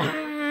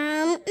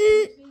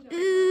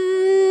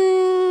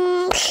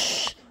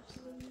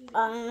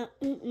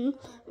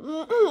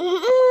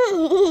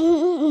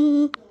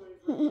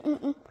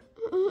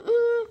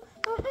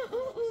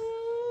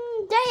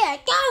 There,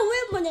 go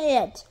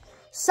eliminate.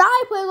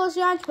 Sorry, Pringles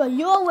Ranch, but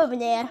you're living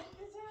there.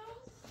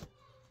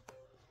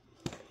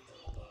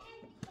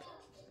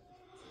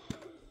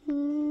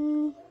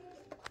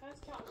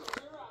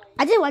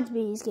 I didn't want to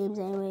be in these games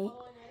anyway.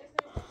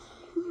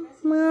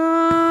 No,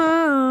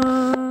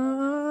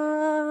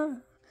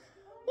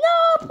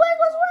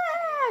 Pringles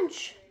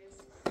Ranch!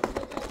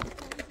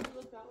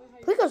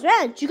 Pringles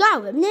Ranch, you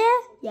got live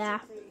there? Yeah.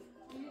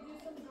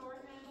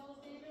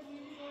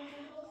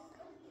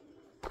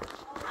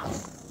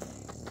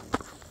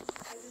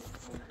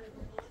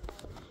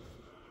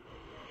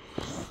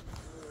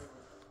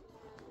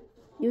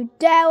 You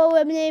dare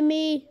eliminate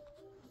me?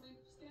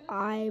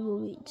 I will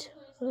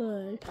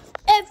return.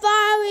 If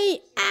I win,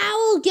 I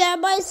will get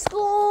my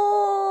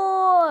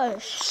score.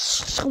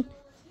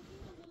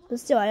 But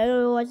still, I don't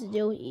know what to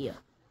do here.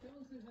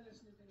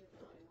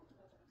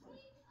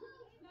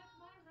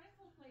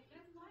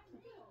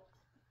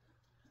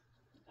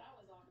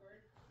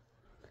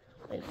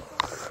 Wait.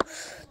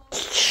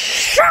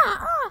 Shut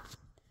up!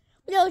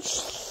 No,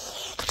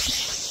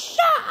 shut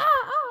up!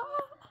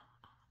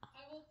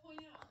 I will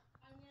point out,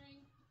 I'm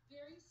wearing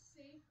very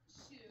safe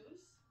shoes,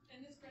 and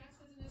this grass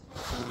isn't as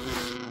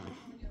hard.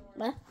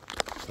 What?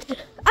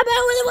 I'm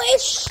out of the way.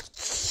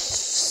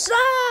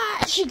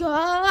 She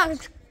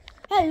got.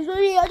 Hey, it's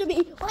really hard to be.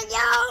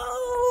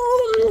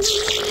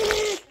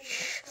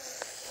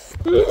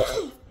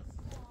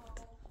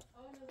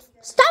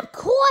 Stop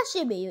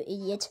crushing me, you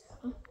idiot.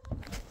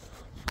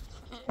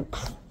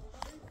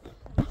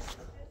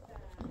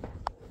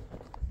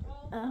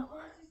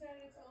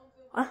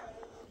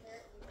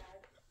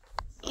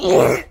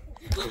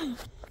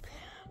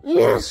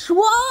 Yes,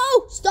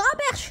 whoa! Stop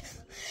it!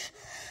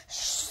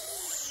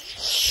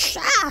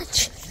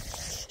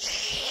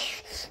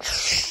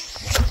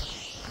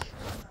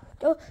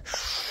 Oh.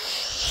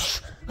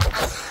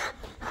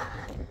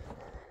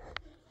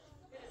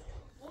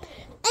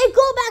 And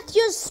go back to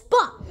your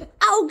spot.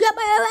 I'll get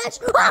my revenge.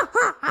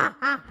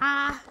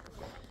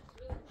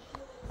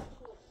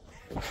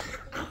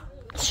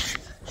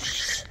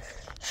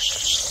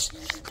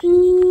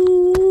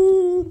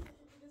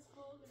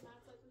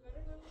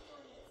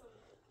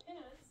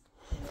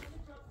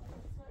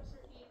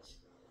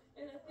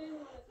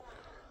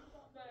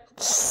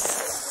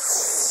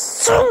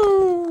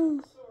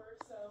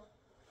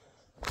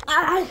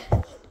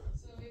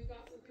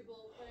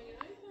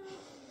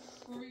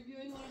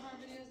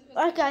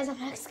 Alright guys, I'm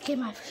next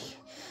game. I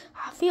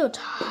feel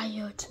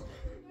tired.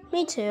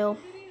 Me too. And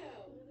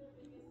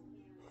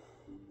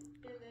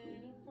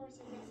then, of course,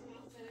 we've got some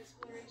outside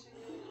exploration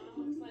going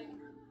on. Looks like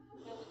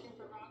they're looking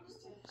for rocks to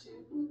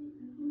shoot.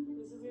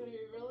 This is going to be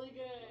really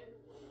good.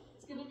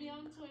 It's going to be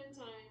on twin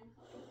time.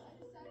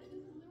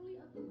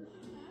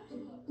 Oh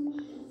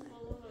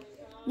my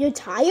god. You're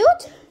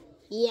tired?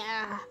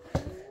 Yeah.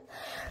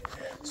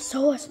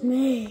 So is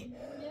me.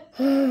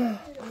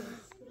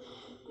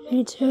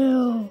 Me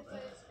too.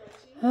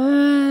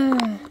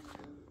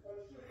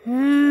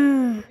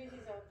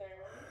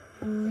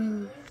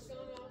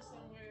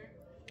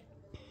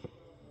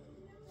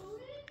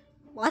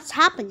 What's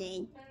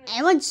happening?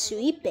 Everyone's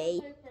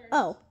sleeping.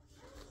 Oh.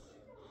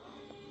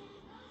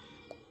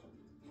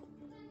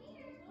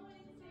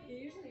 He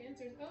usually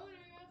answers, oh, are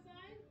you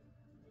outside?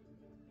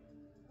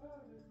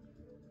 Oh,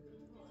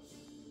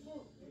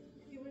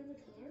 you went in the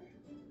car?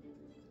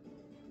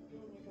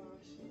 Oh my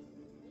gosh.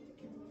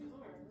 Get in the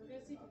car. We're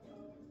gonna see.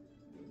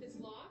 It's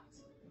locked?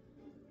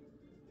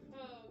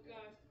 Oh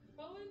gosh.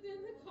 Owen's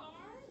in the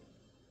car?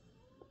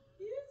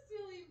 You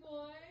silly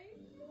boy.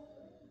 Oh.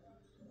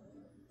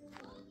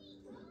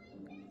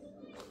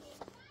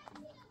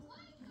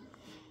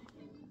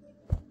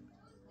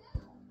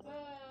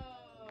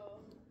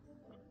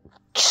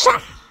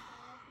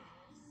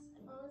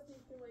 I was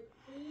thinking, like,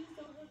 please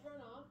don't just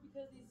run off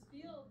because these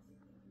fields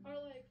are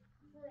like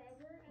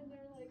forever and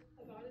they're like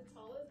about as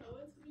tall as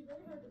Owen's. It's gonna be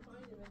very hard to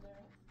find him in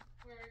there.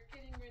 We're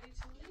getting ready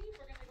to leave.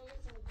 We're gonna go get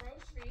some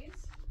groceries.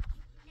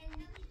 And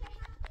then we can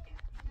have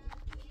dinner.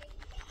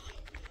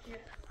 Yeah.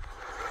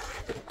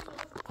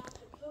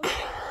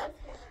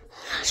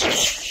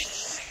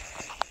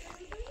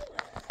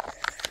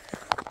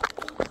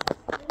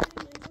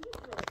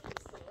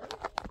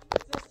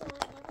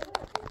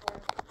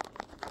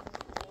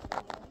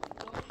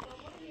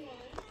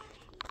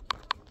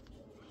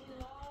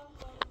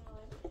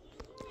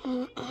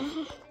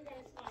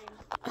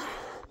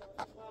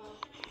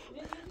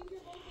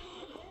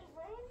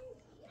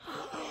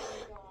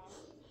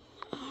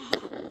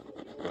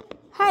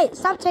 Hey,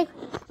 stop taking.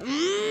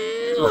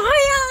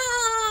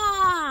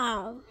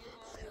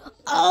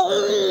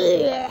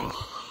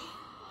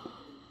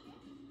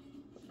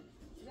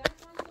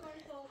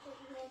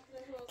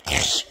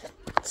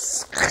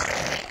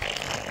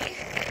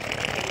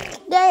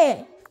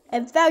 There,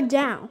 it fell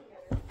down.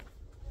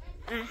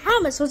 How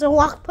am I supposed to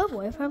walk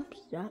away from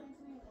that?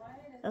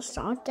 It's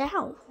not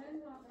down.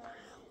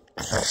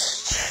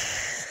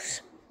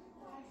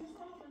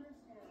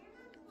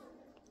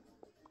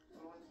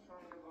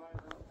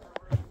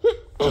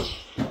 David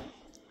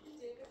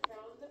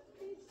found the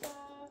pizza.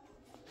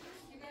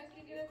 You guys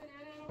can get a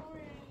banana and an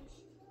orange.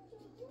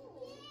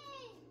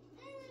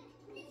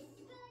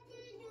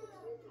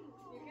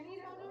 You can eat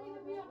it. Oh,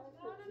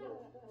 no, no, no.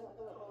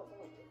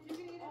 You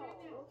can eat it right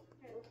now.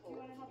 Here, do you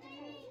want to help me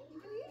eat it?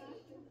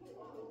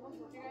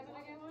 You guys want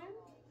to get one?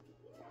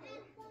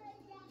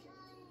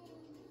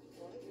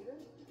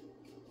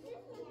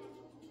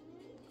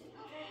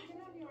 Okay, you can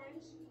have the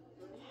orange.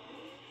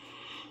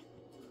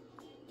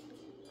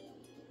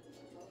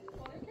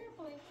 Hold it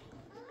carefully.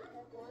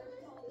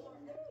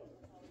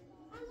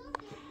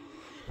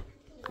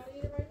 You gotta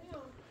eat it right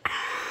now.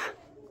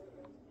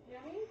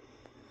 Yummy?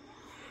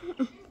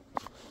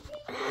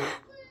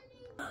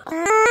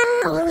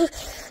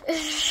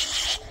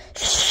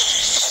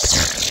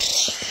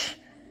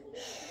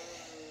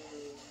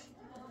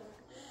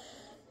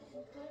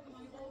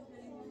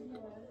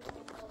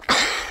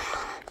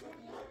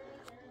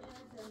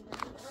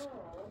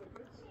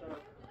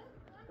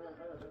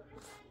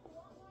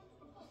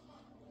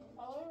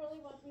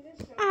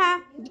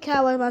 You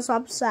can't let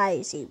myself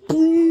size. You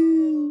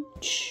literally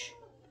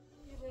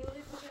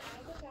took it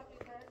out of the shopping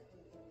cart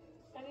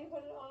and he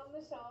put it on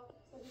the shelf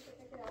so he could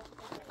pick it out.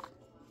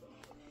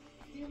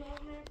 Do you love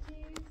mac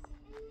cheese?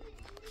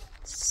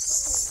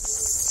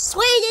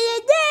 Sweet in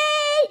the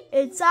day!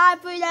 It's time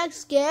for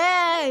next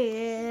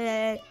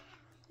game.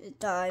 It's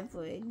time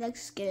for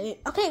next game.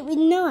 Okay, we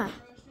know it.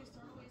 Grocery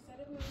store. We said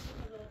it was a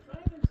little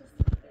drive and just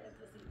sit there at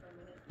the seat for a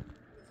minute.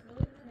 It's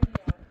really pretty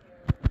out here.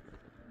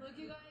 Look,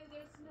 you guys,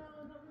 there's snow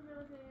on top of the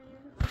mountain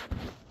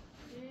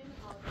in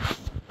August.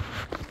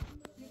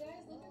 You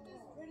guys, look at this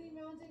pretty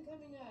mountain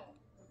coming up.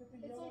 It's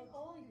like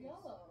all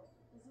yellow.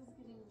 This is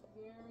getting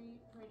very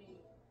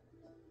pretty.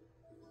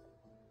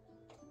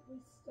 We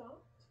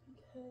stopped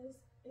because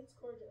it's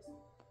gorgeous.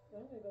 Now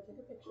I'm gonna go take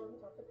a picture on the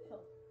top of the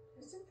hill.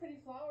 There's some pretty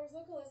flowers.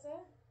 Look,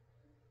 Alyssa.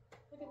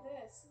 Look at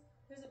this.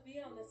 There's a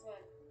bee on this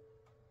one.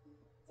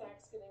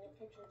 Zach's getting a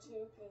picture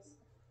too because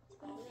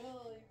it's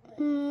really pretty.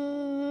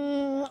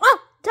 Oh,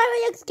 time for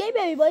the next game,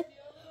 everybody.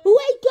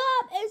 Wake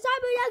up! It's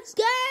time for the next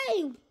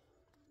game.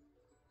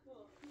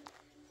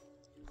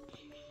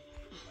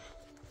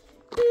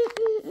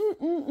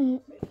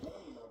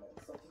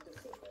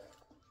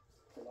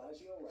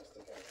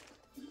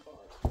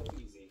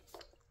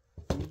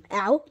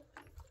 Ow.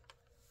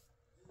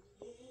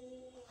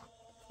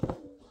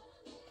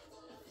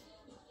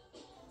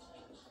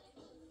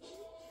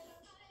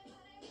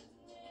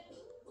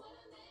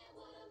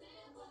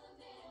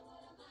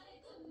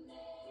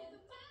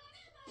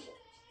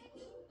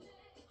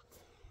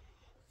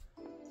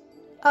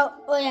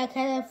 Oh yeah,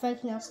 can I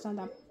first now stand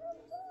up?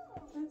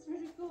 That's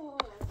pretty cool.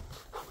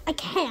 I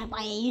can't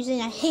by using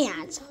a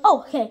hand.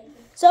 Okay,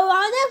 so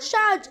our next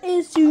challenge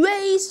is to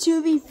race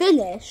to be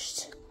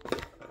finished.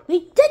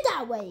 We did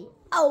that way.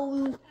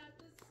 Oh. At the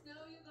snow,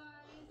 you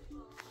guys.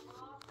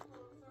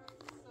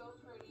 So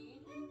pretty.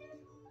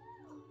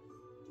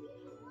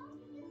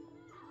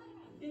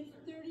 It's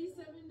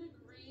 37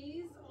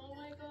 degrees. Oh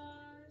my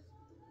gosh.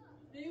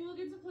 Maybe we'll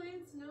get to play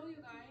in snow, you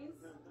guys.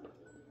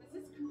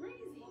 This is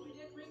crazy. Well, we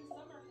did bring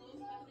summer clothes.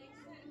 That makes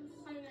sense.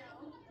 I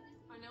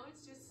know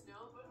it's just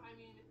snow, but I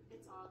mean,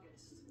 it's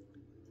August.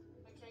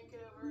 I can't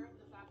get over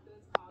the fact that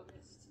it's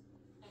August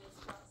and it's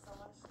got so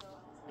much snow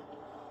outside.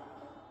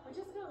 We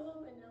just got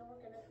home and now we're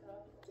gonna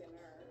have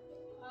dinner.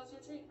 How's your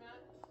treat,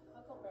 Matt?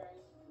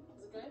 Huckleberry. Is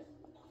it good?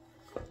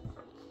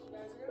 You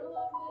guys are gonna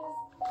love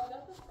this. We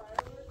got the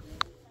fireworks,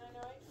 and I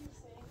know I keep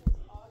saying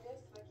it's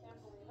August, and I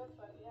can't believe it,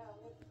 but yeah,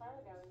 we got the fire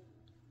going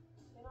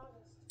in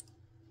August.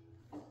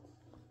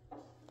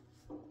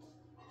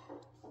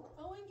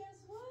 Oh, and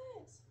guess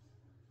what?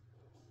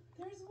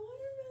 There's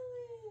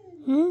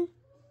watermelon. Hmm? Do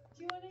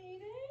you want to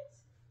eat it?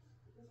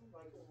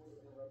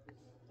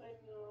 I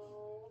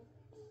know.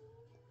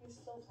 He's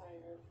still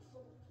tired.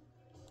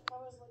 I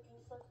was looking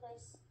for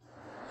Chris.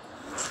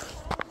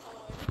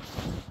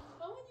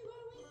 Oh, and you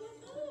gotta wake back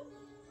up.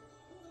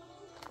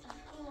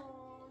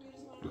 Oh, you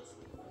just wanted to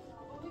sleep. Oh,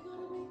 we gotta wake up.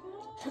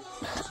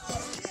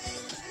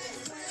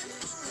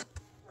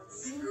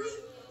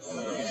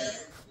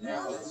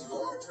 Now it's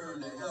your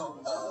turn to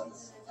help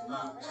us.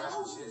 My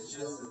couch is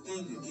just a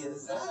thing to get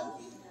us out of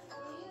here.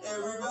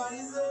 Everybody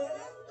say,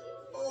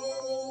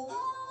 oh,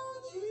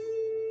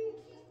 ouchie.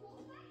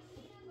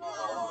 Oh,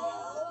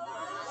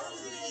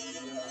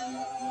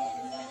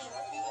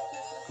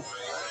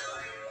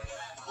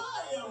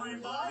 hi,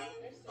 everybody.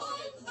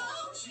 I'm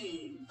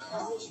Ouchie.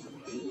 Ouchie,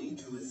 we need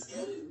to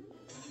escape.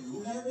 Do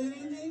you have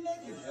anything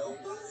that can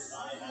help us?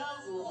 I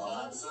have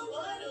lots of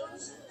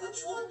items.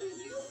 Which one do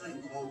you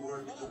think will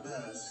work the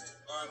best?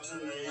 To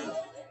me.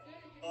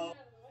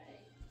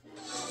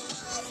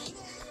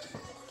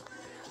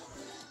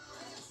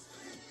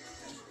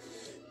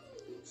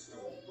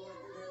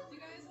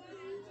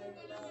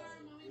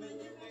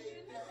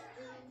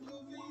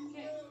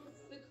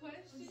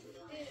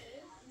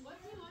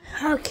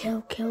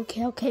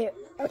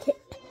 Okay.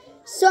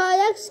 So our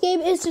next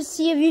game is to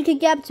see if you can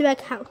get up to my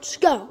couch.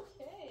 Go.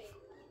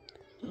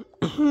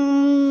 So you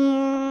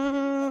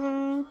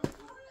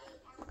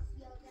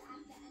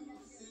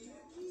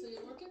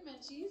work at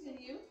Menchie's and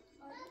you? A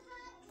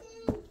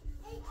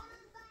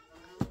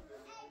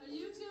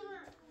YouTuber.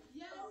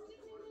 Yes.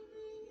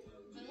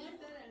 I like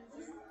that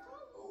answer.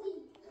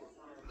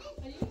 A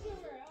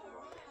YouTuber.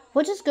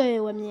 We're just going to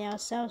eliminate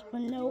ourselves for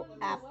no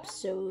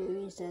absolute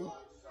reason.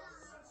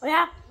 Oh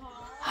yeah?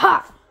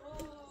 Ha!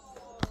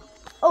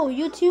 Oh,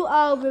 you two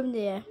are over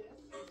there.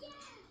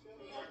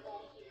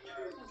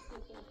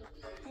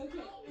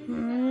 No!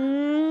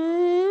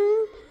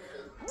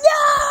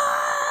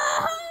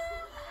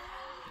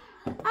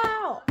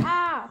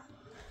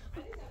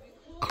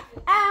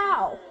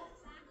 Ow!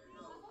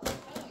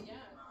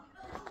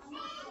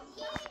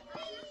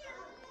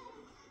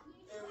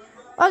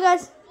 Alright,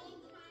 guys.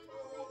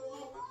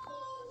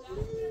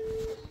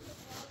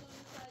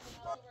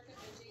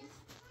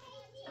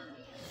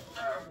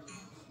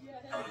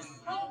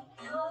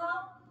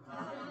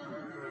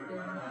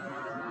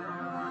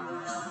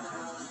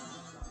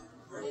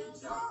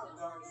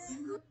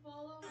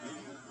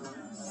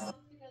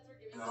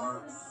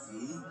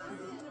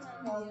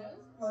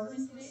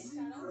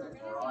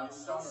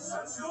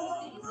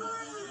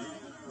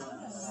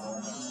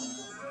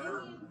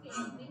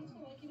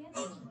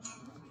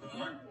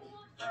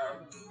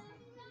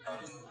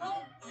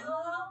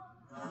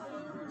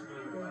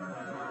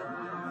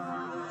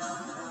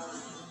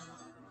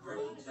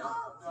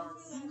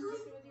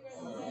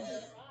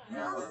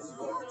 Now it's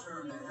your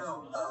turn to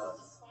help us.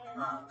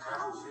 My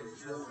couch is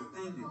just a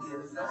thing to get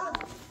us out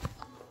of here.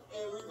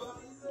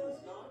 Everybody says,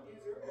 not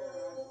use your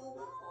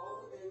arrow. All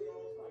the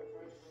videos by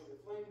pressing the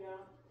flame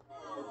down.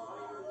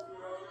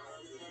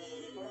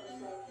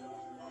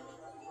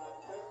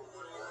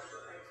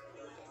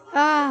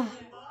 Ah.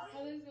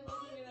 Heather's been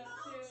looking it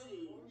up too.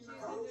 She's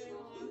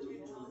been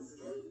doing a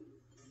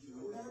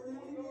lot of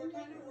reading. We're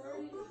kind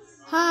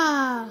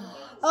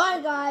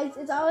Alright guys,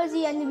 it's always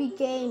the end of the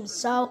game.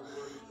 So,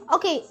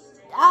 okay,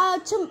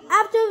 after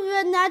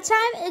that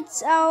time,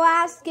 it's our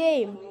last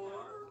game. We're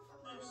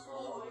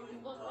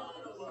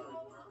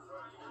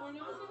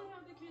not going to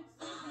have the kids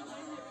sleep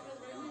behind it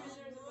because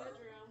right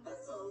behind there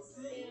is a bedroom.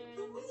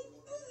 And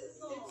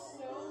it's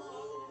so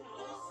hot in the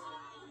house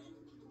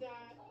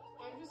that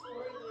I'm just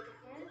worried like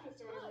a fire could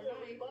start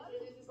overnight because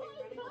it is just like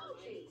running all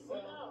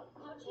night.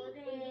 So we're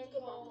going to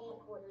call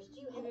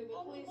either the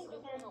police or the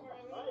fire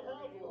department. We don't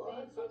know what we're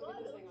going to do. But get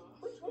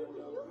this thing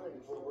off.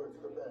 What works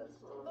the best?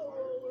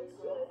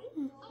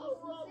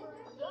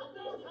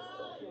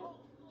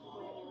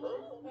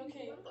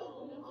 Okay.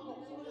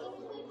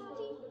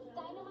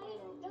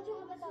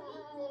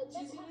 Do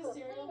you see the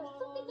cereal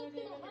bottle on there,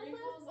 David? It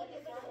refills like a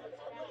garbage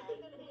bag.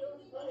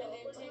 And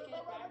they've taken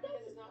it back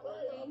because it's not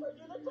working.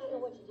 I don't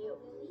know what to do,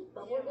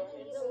 but Yeah, we're going to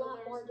and need so a lot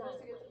they're more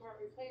supposed to done. get the part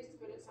replaced,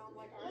 but it sounds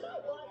like ours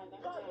might not have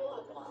that done.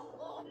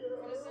 But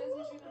it says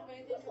we shouldn't have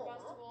anything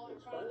combustible in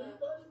front of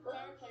the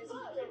fireplace if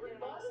you can't get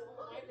it off. So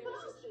what we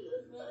might do is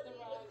just move the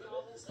rug and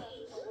all this stuff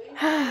away.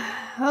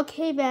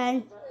 Okay,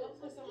 Ben. But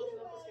hopefully someone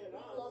can help us get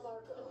it off.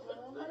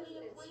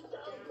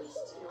 It's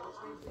gas too, which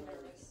makes me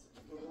nervous.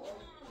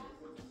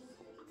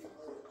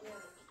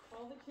 Yeah.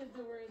 All the kids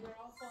are worried. They're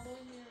all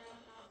following me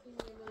around asking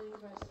me a million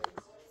questions.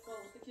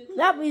 Well, the kids.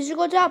 Yep, we should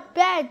go to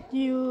bed,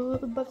 you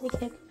birthday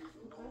cake.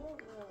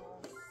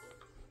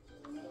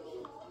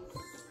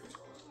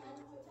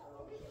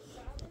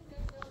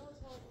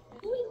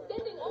 Who is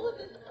sending all of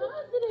this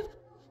positive?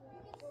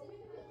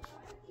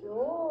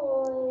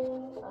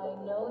 Joy, I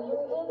know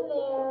you're in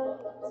there.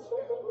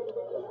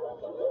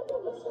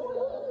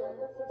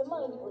 The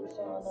mind police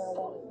are on their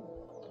way.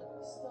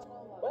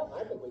 Well,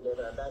 I think we gave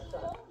it our best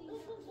shot.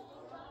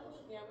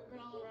 Yeah, we've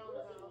been all around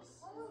the house.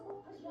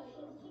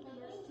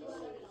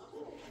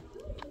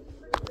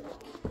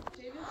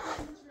 David's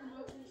putting this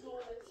remote control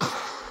that's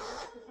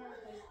the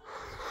fireplace.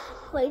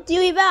 Wait, do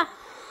we back?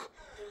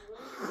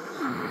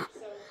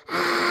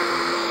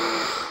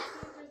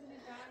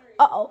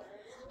 Uh-oh.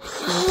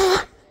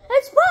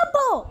 It's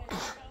purple!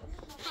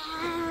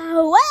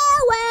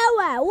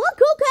 Well, look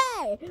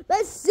okay. The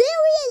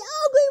serious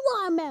ugly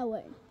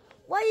watermelon.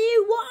 What do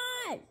you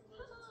want?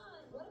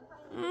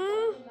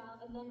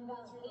 And then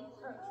Val hates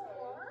her.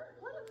 Or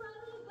what if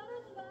Riley is better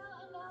than Val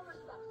and Val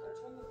respects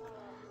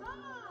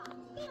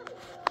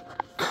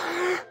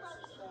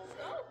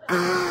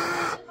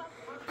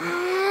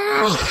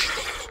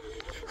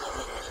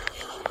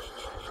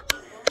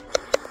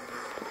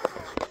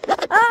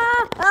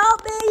Help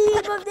me,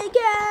 birthday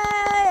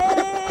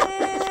cake!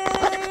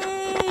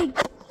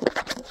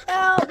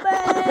 Help me!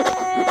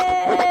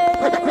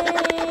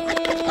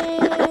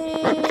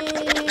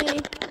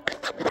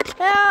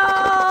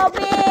 Help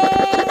me!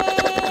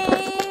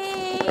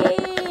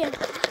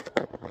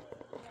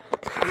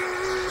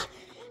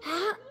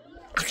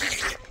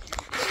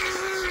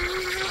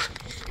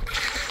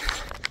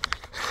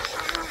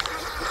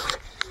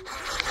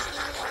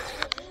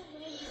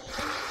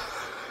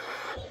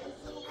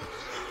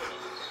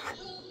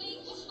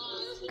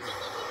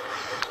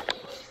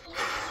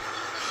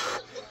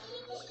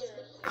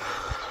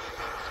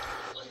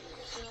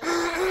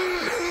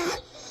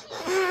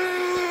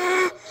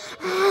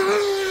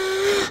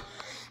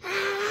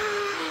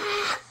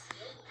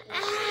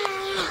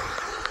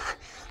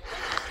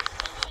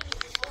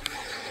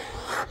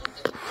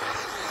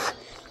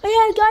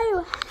 I got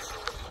you.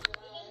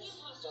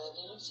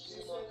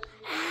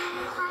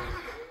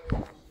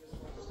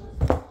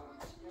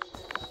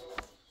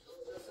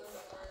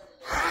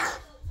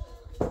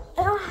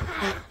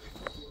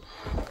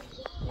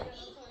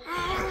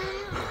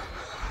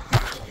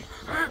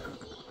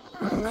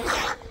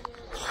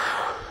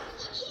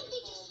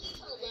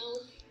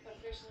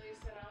 Officially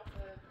set out the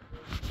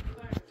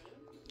fireman.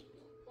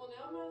 Well,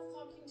 now Matt's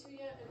talking to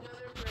yet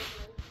another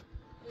person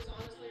who's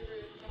honestly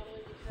rude,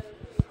 probably because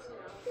he's,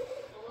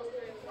 almost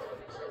 3 in the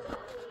morning and she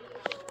doesn't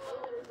want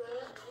to leave the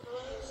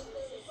house. She's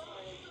just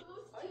like,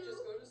 I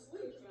just go to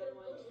sleep. And I'm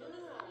like,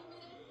 yeah.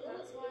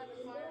 That's why the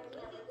fire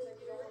department said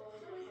you don't want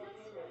to leave the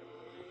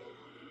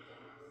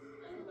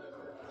cocaine right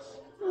now, right?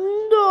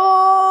 No.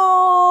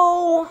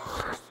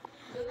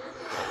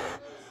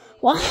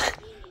 What?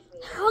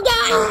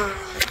 Okay.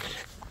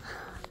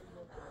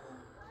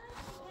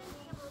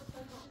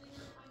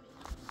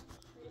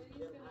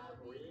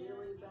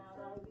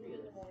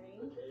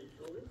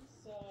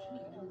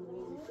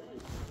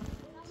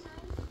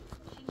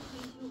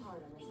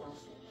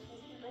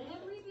 But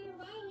every bit of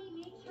Riley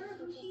makes her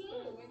who she is.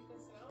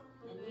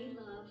 And we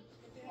love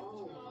all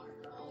of our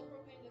girls.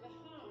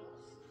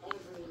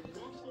 Every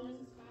messy,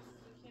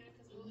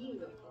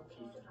 beautiful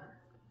piece of her.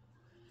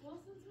 Well,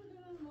 since we're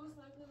gonna most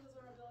likely lose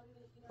our ability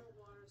to heat our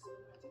water, so we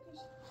might take a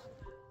shower.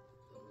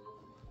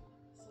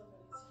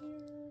 Somebody's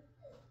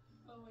here.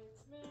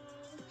 Owen's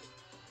mad.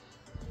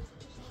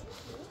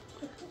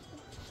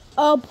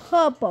 Oh,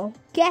 purple.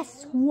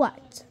 Guess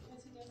what?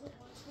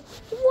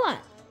 What?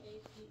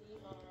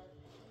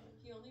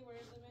 He only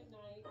wears them at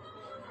night.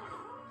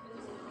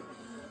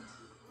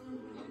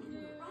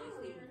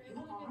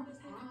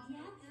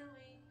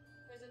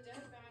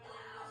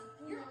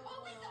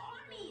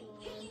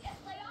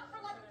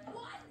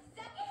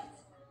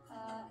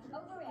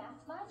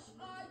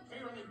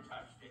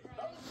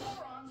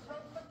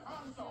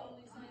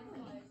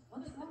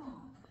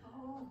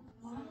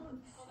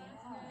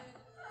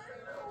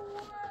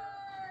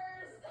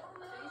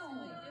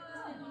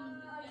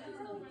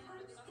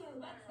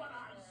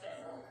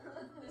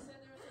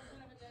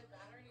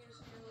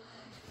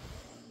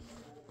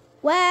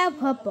 Well,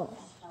 purple.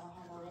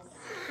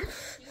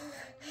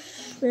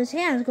 His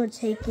hand's gonna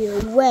take you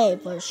away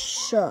for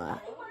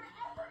sure.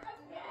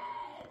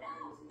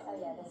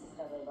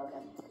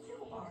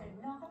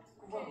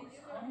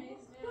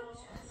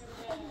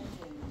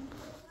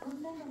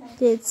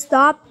 Did it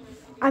stop?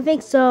 I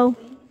think so.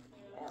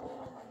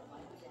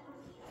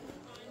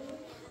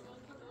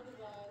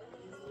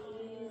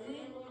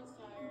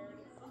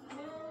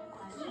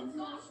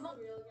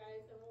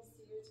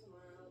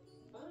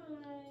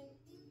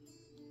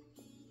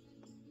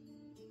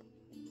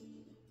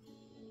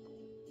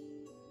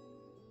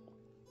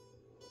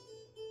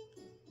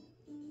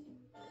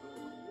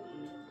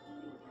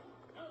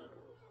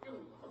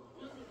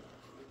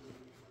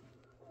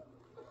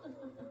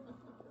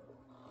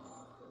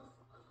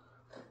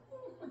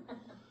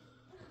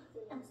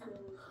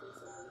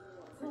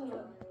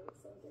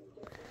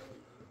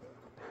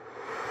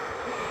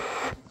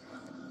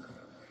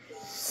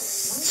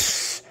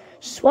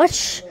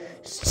 Swatch!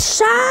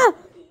 Stop!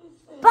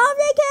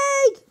 Birthday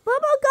cake!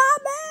 Bubble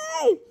got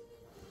me!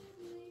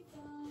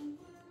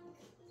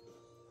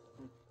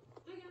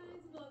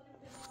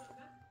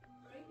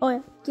 Oh yeah,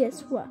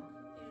 guess what?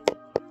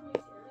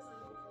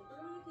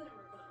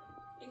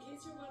 In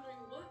case you're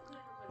wondering what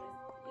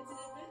microphone is,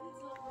 it's an event that's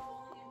held for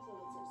only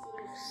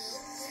influencers,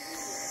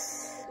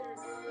 so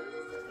there's no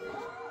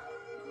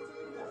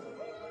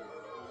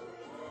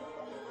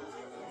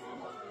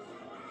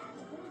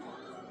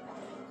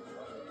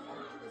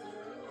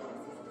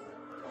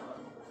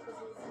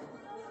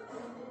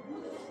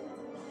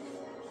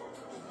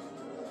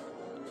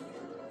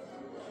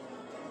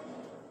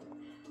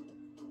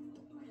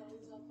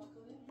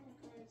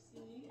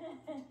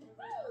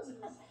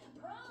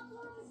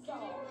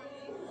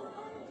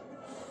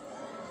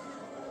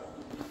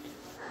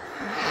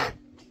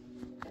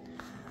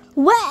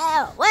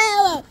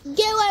Well,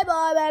 get away,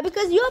 boy,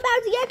 because you're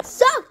about to get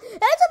sucked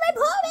into my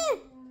apartment!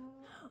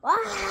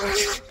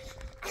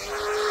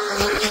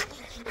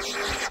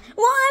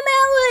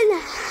 Watermelon!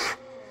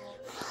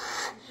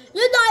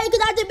 You know you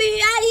could have to be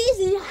that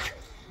easy.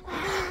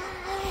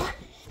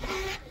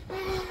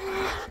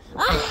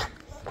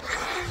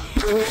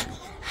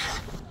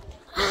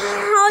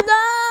 Oh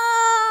no!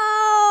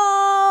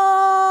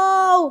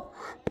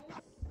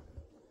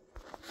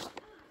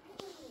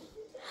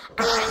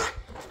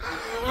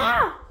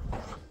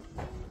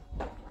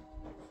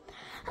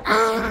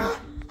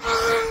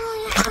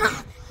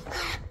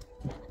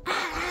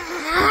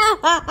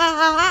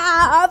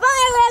 I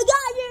finally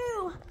got you!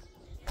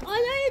 I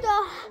need a...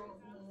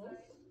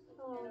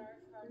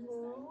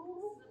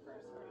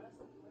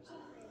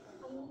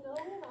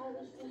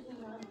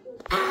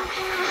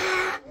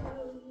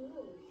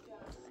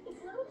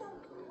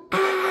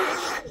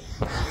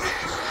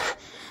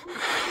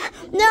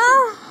 No!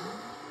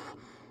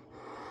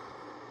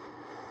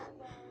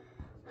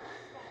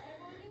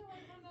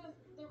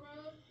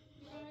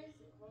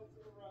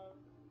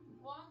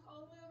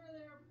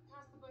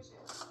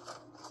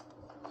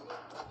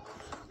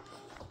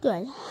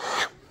 Good.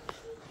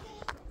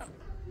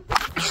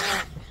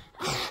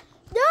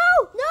 No!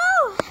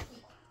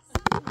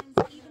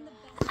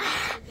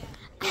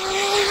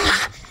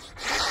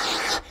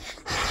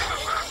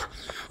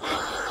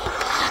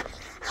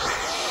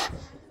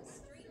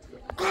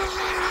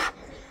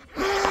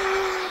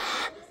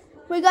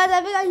 Wait, guys,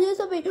 I think I hear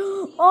something.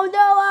 Oh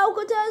no, our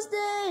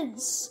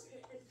contestants!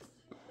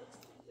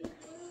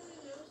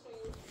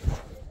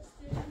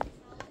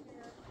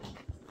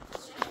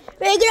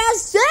 We're gonna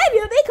save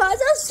you because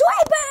of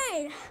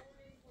sleeping!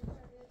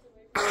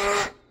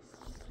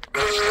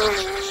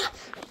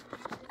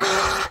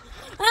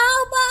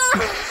 Elma!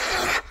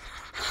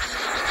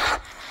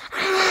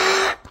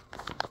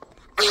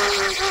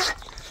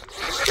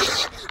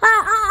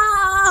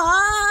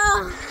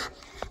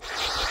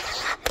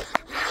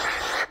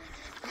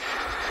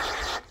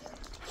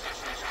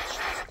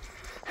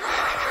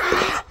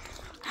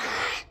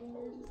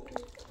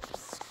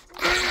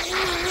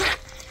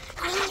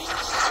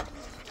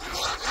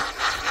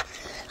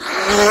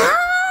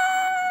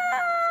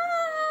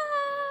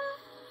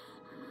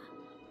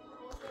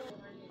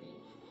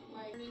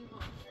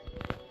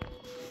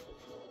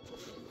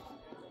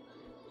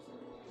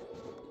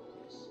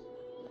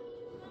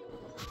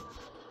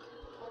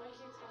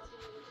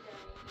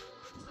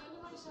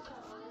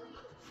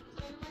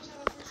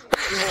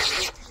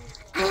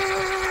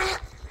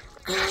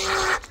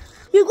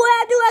 You're gonna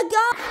have to let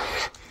go!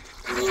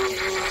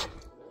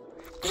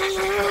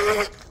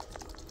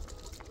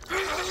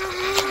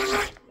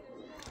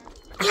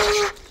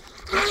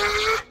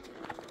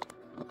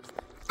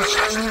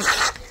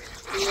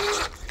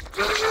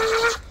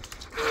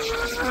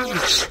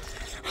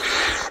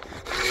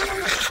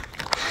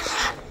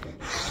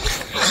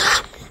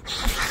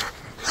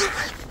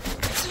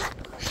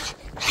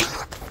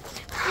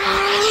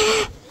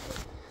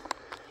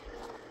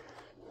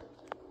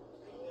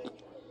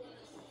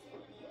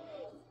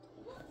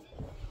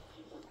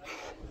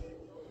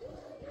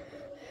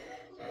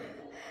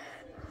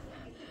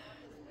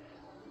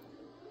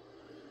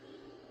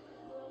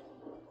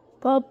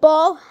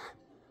 Purple.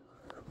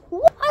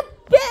 What?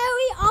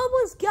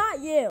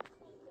 you.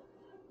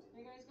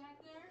 You guys back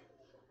there?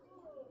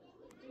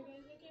 You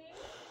guys okay?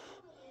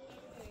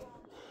 Okay.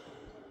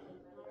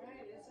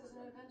 Alright, this is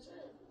an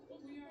adventure.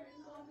 We are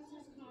in the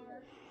officer's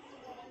car.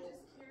 I'm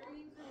just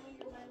carrying for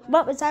me my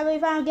But it's time we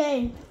found a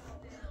game.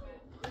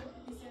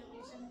 He said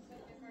we shouldn't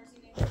put the car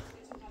seating because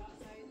it's too hot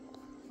outside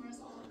for us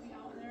all to be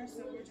out there,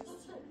 so we're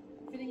just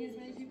fitting as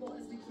many people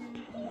as we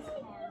can in this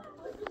car.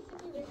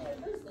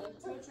 The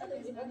tow truck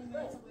is 90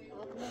 minutes away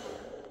or more.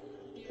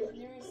 The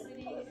nearest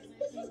city is,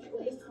 I think, at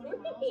least 20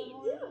 miles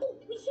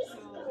away. So he's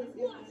going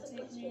to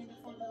take me and the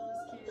 4 littlest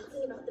kids to his family and then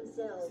come back for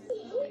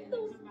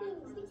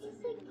the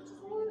Disney, which is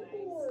really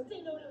nice.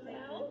 They know you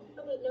now?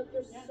 Oh wait, no,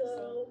 you're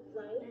so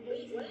right.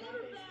 Everybody's in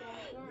the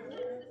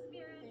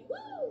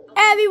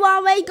car.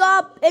 Everyone wake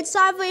up. It's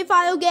time for the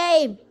final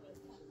game.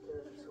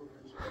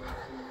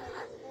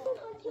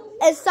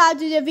 It's time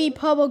to defeat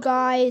Purple,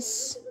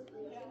 guys.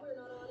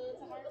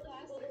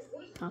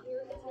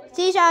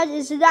 T-shirt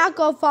is not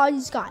going to fall in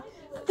the sky.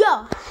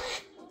 Go.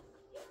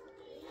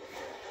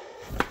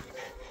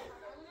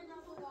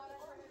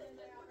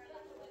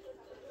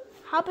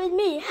 Helping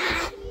me.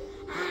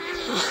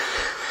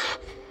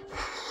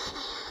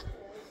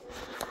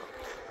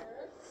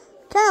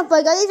 Kind of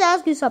like I need to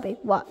ask you something.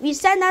 What? We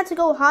said not to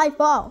go high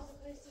fall.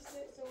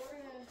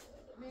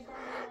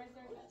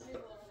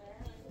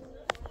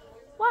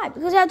 Why?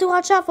 Because I have to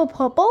watch out for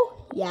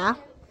Purple? Yeah.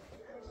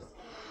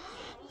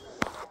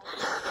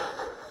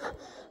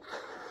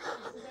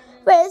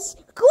 Let's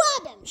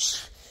grab him.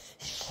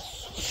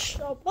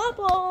 So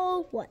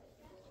Purple. What?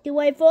 You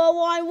wait for a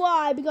while.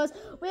 Why? Because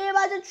we're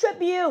about to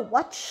trip you.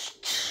 What?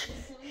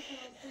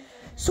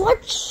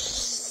 Switch.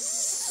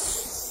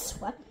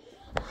 What?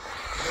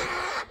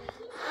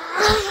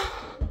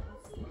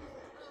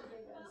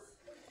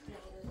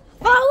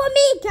 Follow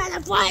me, kind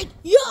of like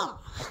yeah.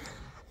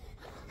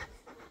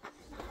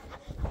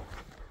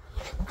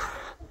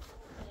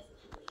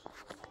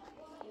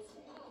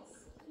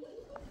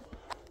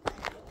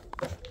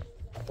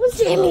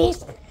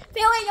 Jimmy's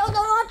feeling you don't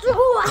want to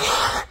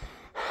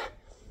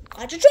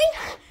watch a tree.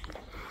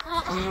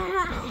 Ow,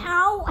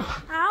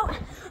 ow,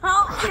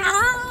 ow,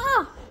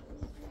 ow.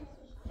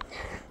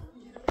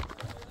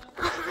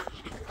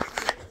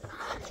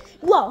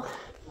 Whoa.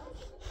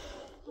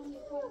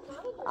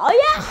 Oh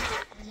yeah.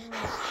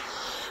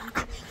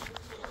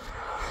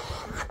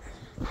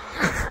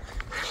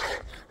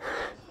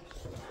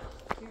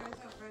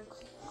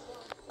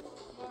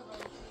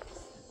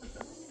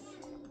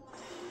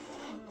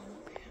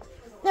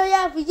 No,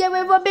 yeah, we get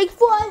rid of a big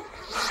fun.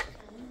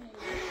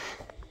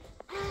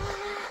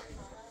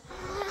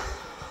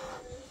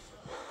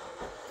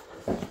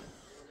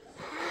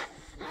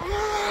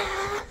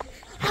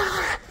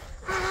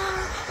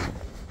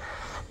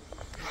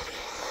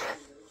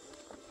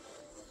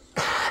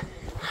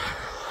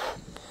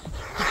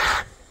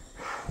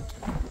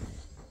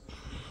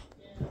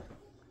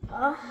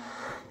 No.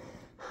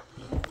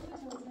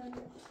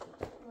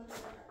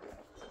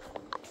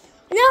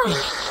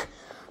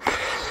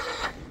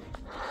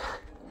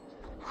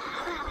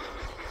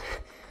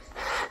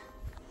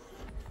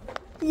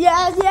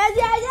 Yes, yes,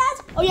 yes,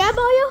 yes. Oh yeah,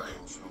 Mario.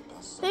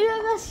 Maybe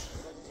I guess.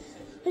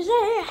 Is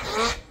that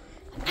here?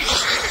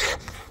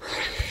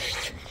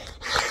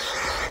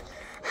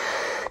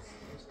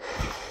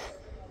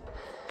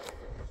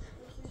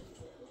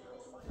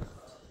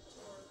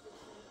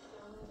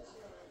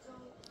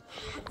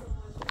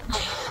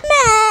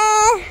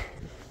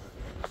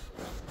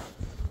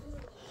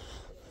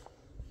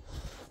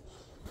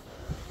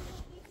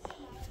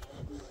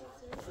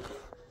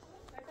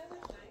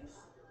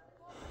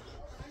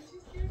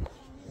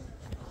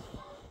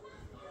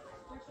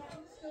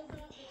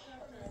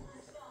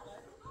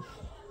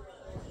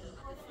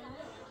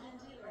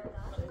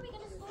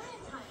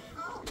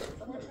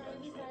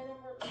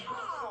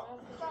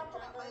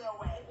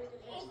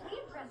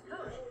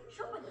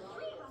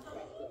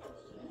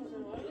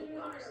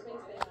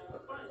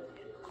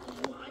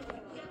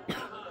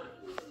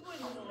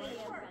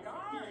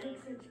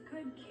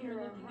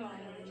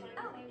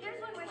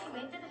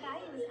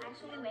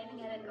 Actually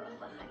waving at a girl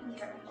behind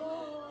her.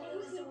 Oh, it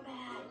was so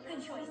bad.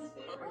 Good choice.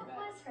 What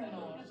was her name?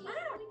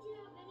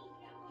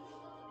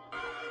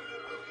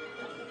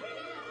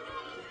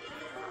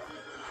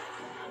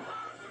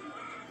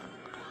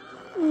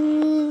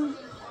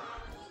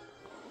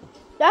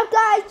 That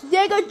guy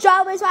did a good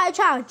job with my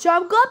child.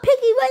 Job good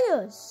picking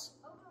winners.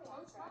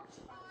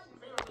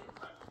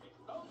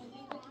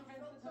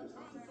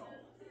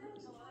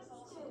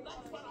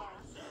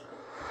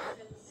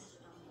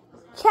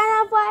 Can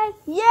I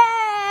play? Yeah,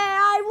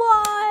 I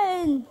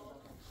won!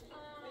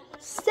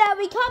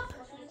 Stanley Cup.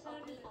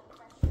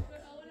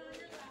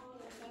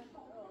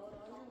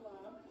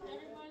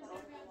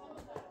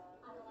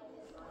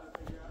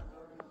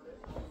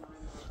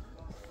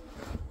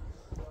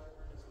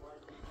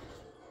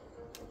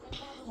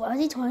 What is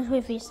he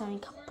 2023 Stanley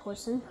Cup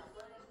person?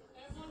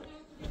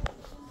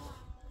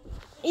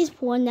 He's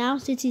poor now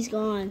since he's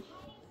gone.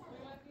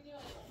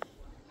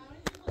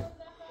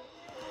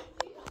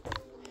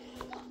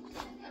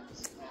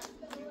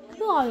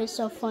 You're always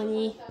so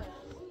funny.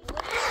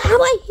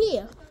 right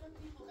here.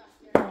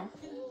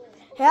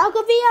 How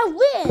could be a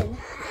win?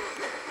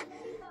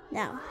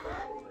 Now,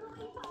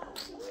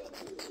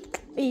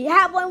 we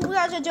have one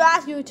question to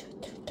ask you.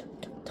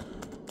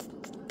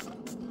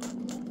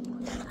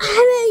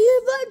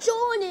 You for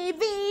joining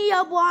the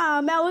YOP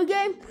MOVIE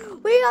game.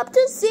 We hope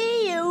to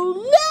see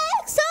you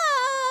next time.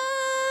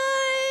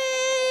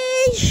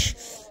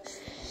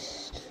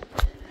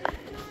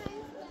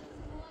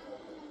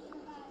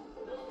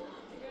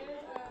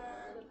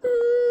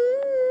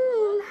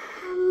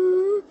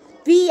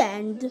 The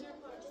end.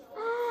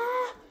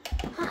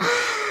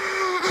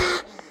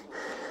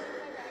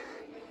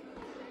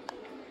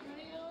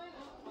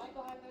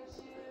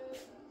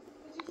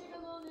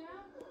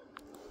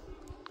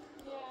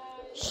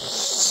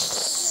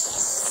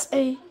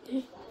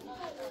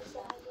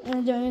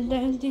 And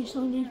then do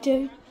something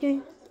do.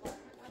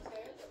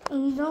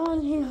 And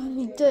on here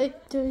we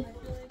do.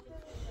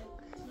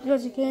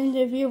 Because you can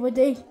interview with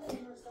they.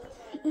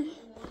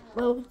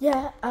 Well,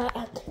 yeah,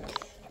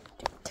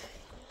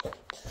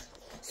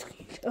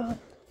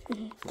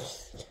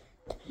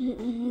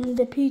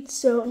 the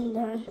pizza and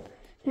then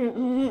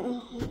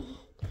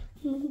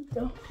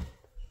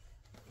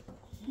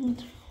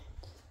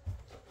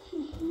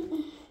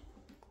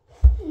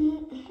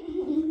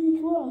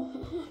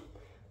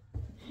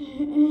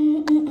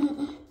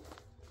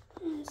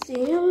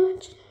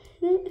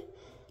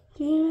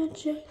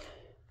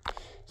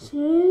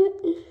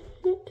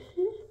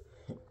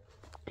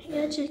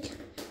Magic.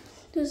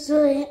 Just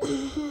like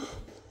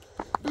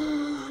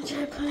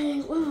try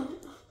playing.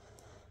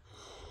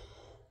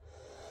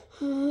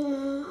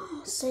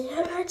 Say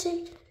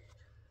magic.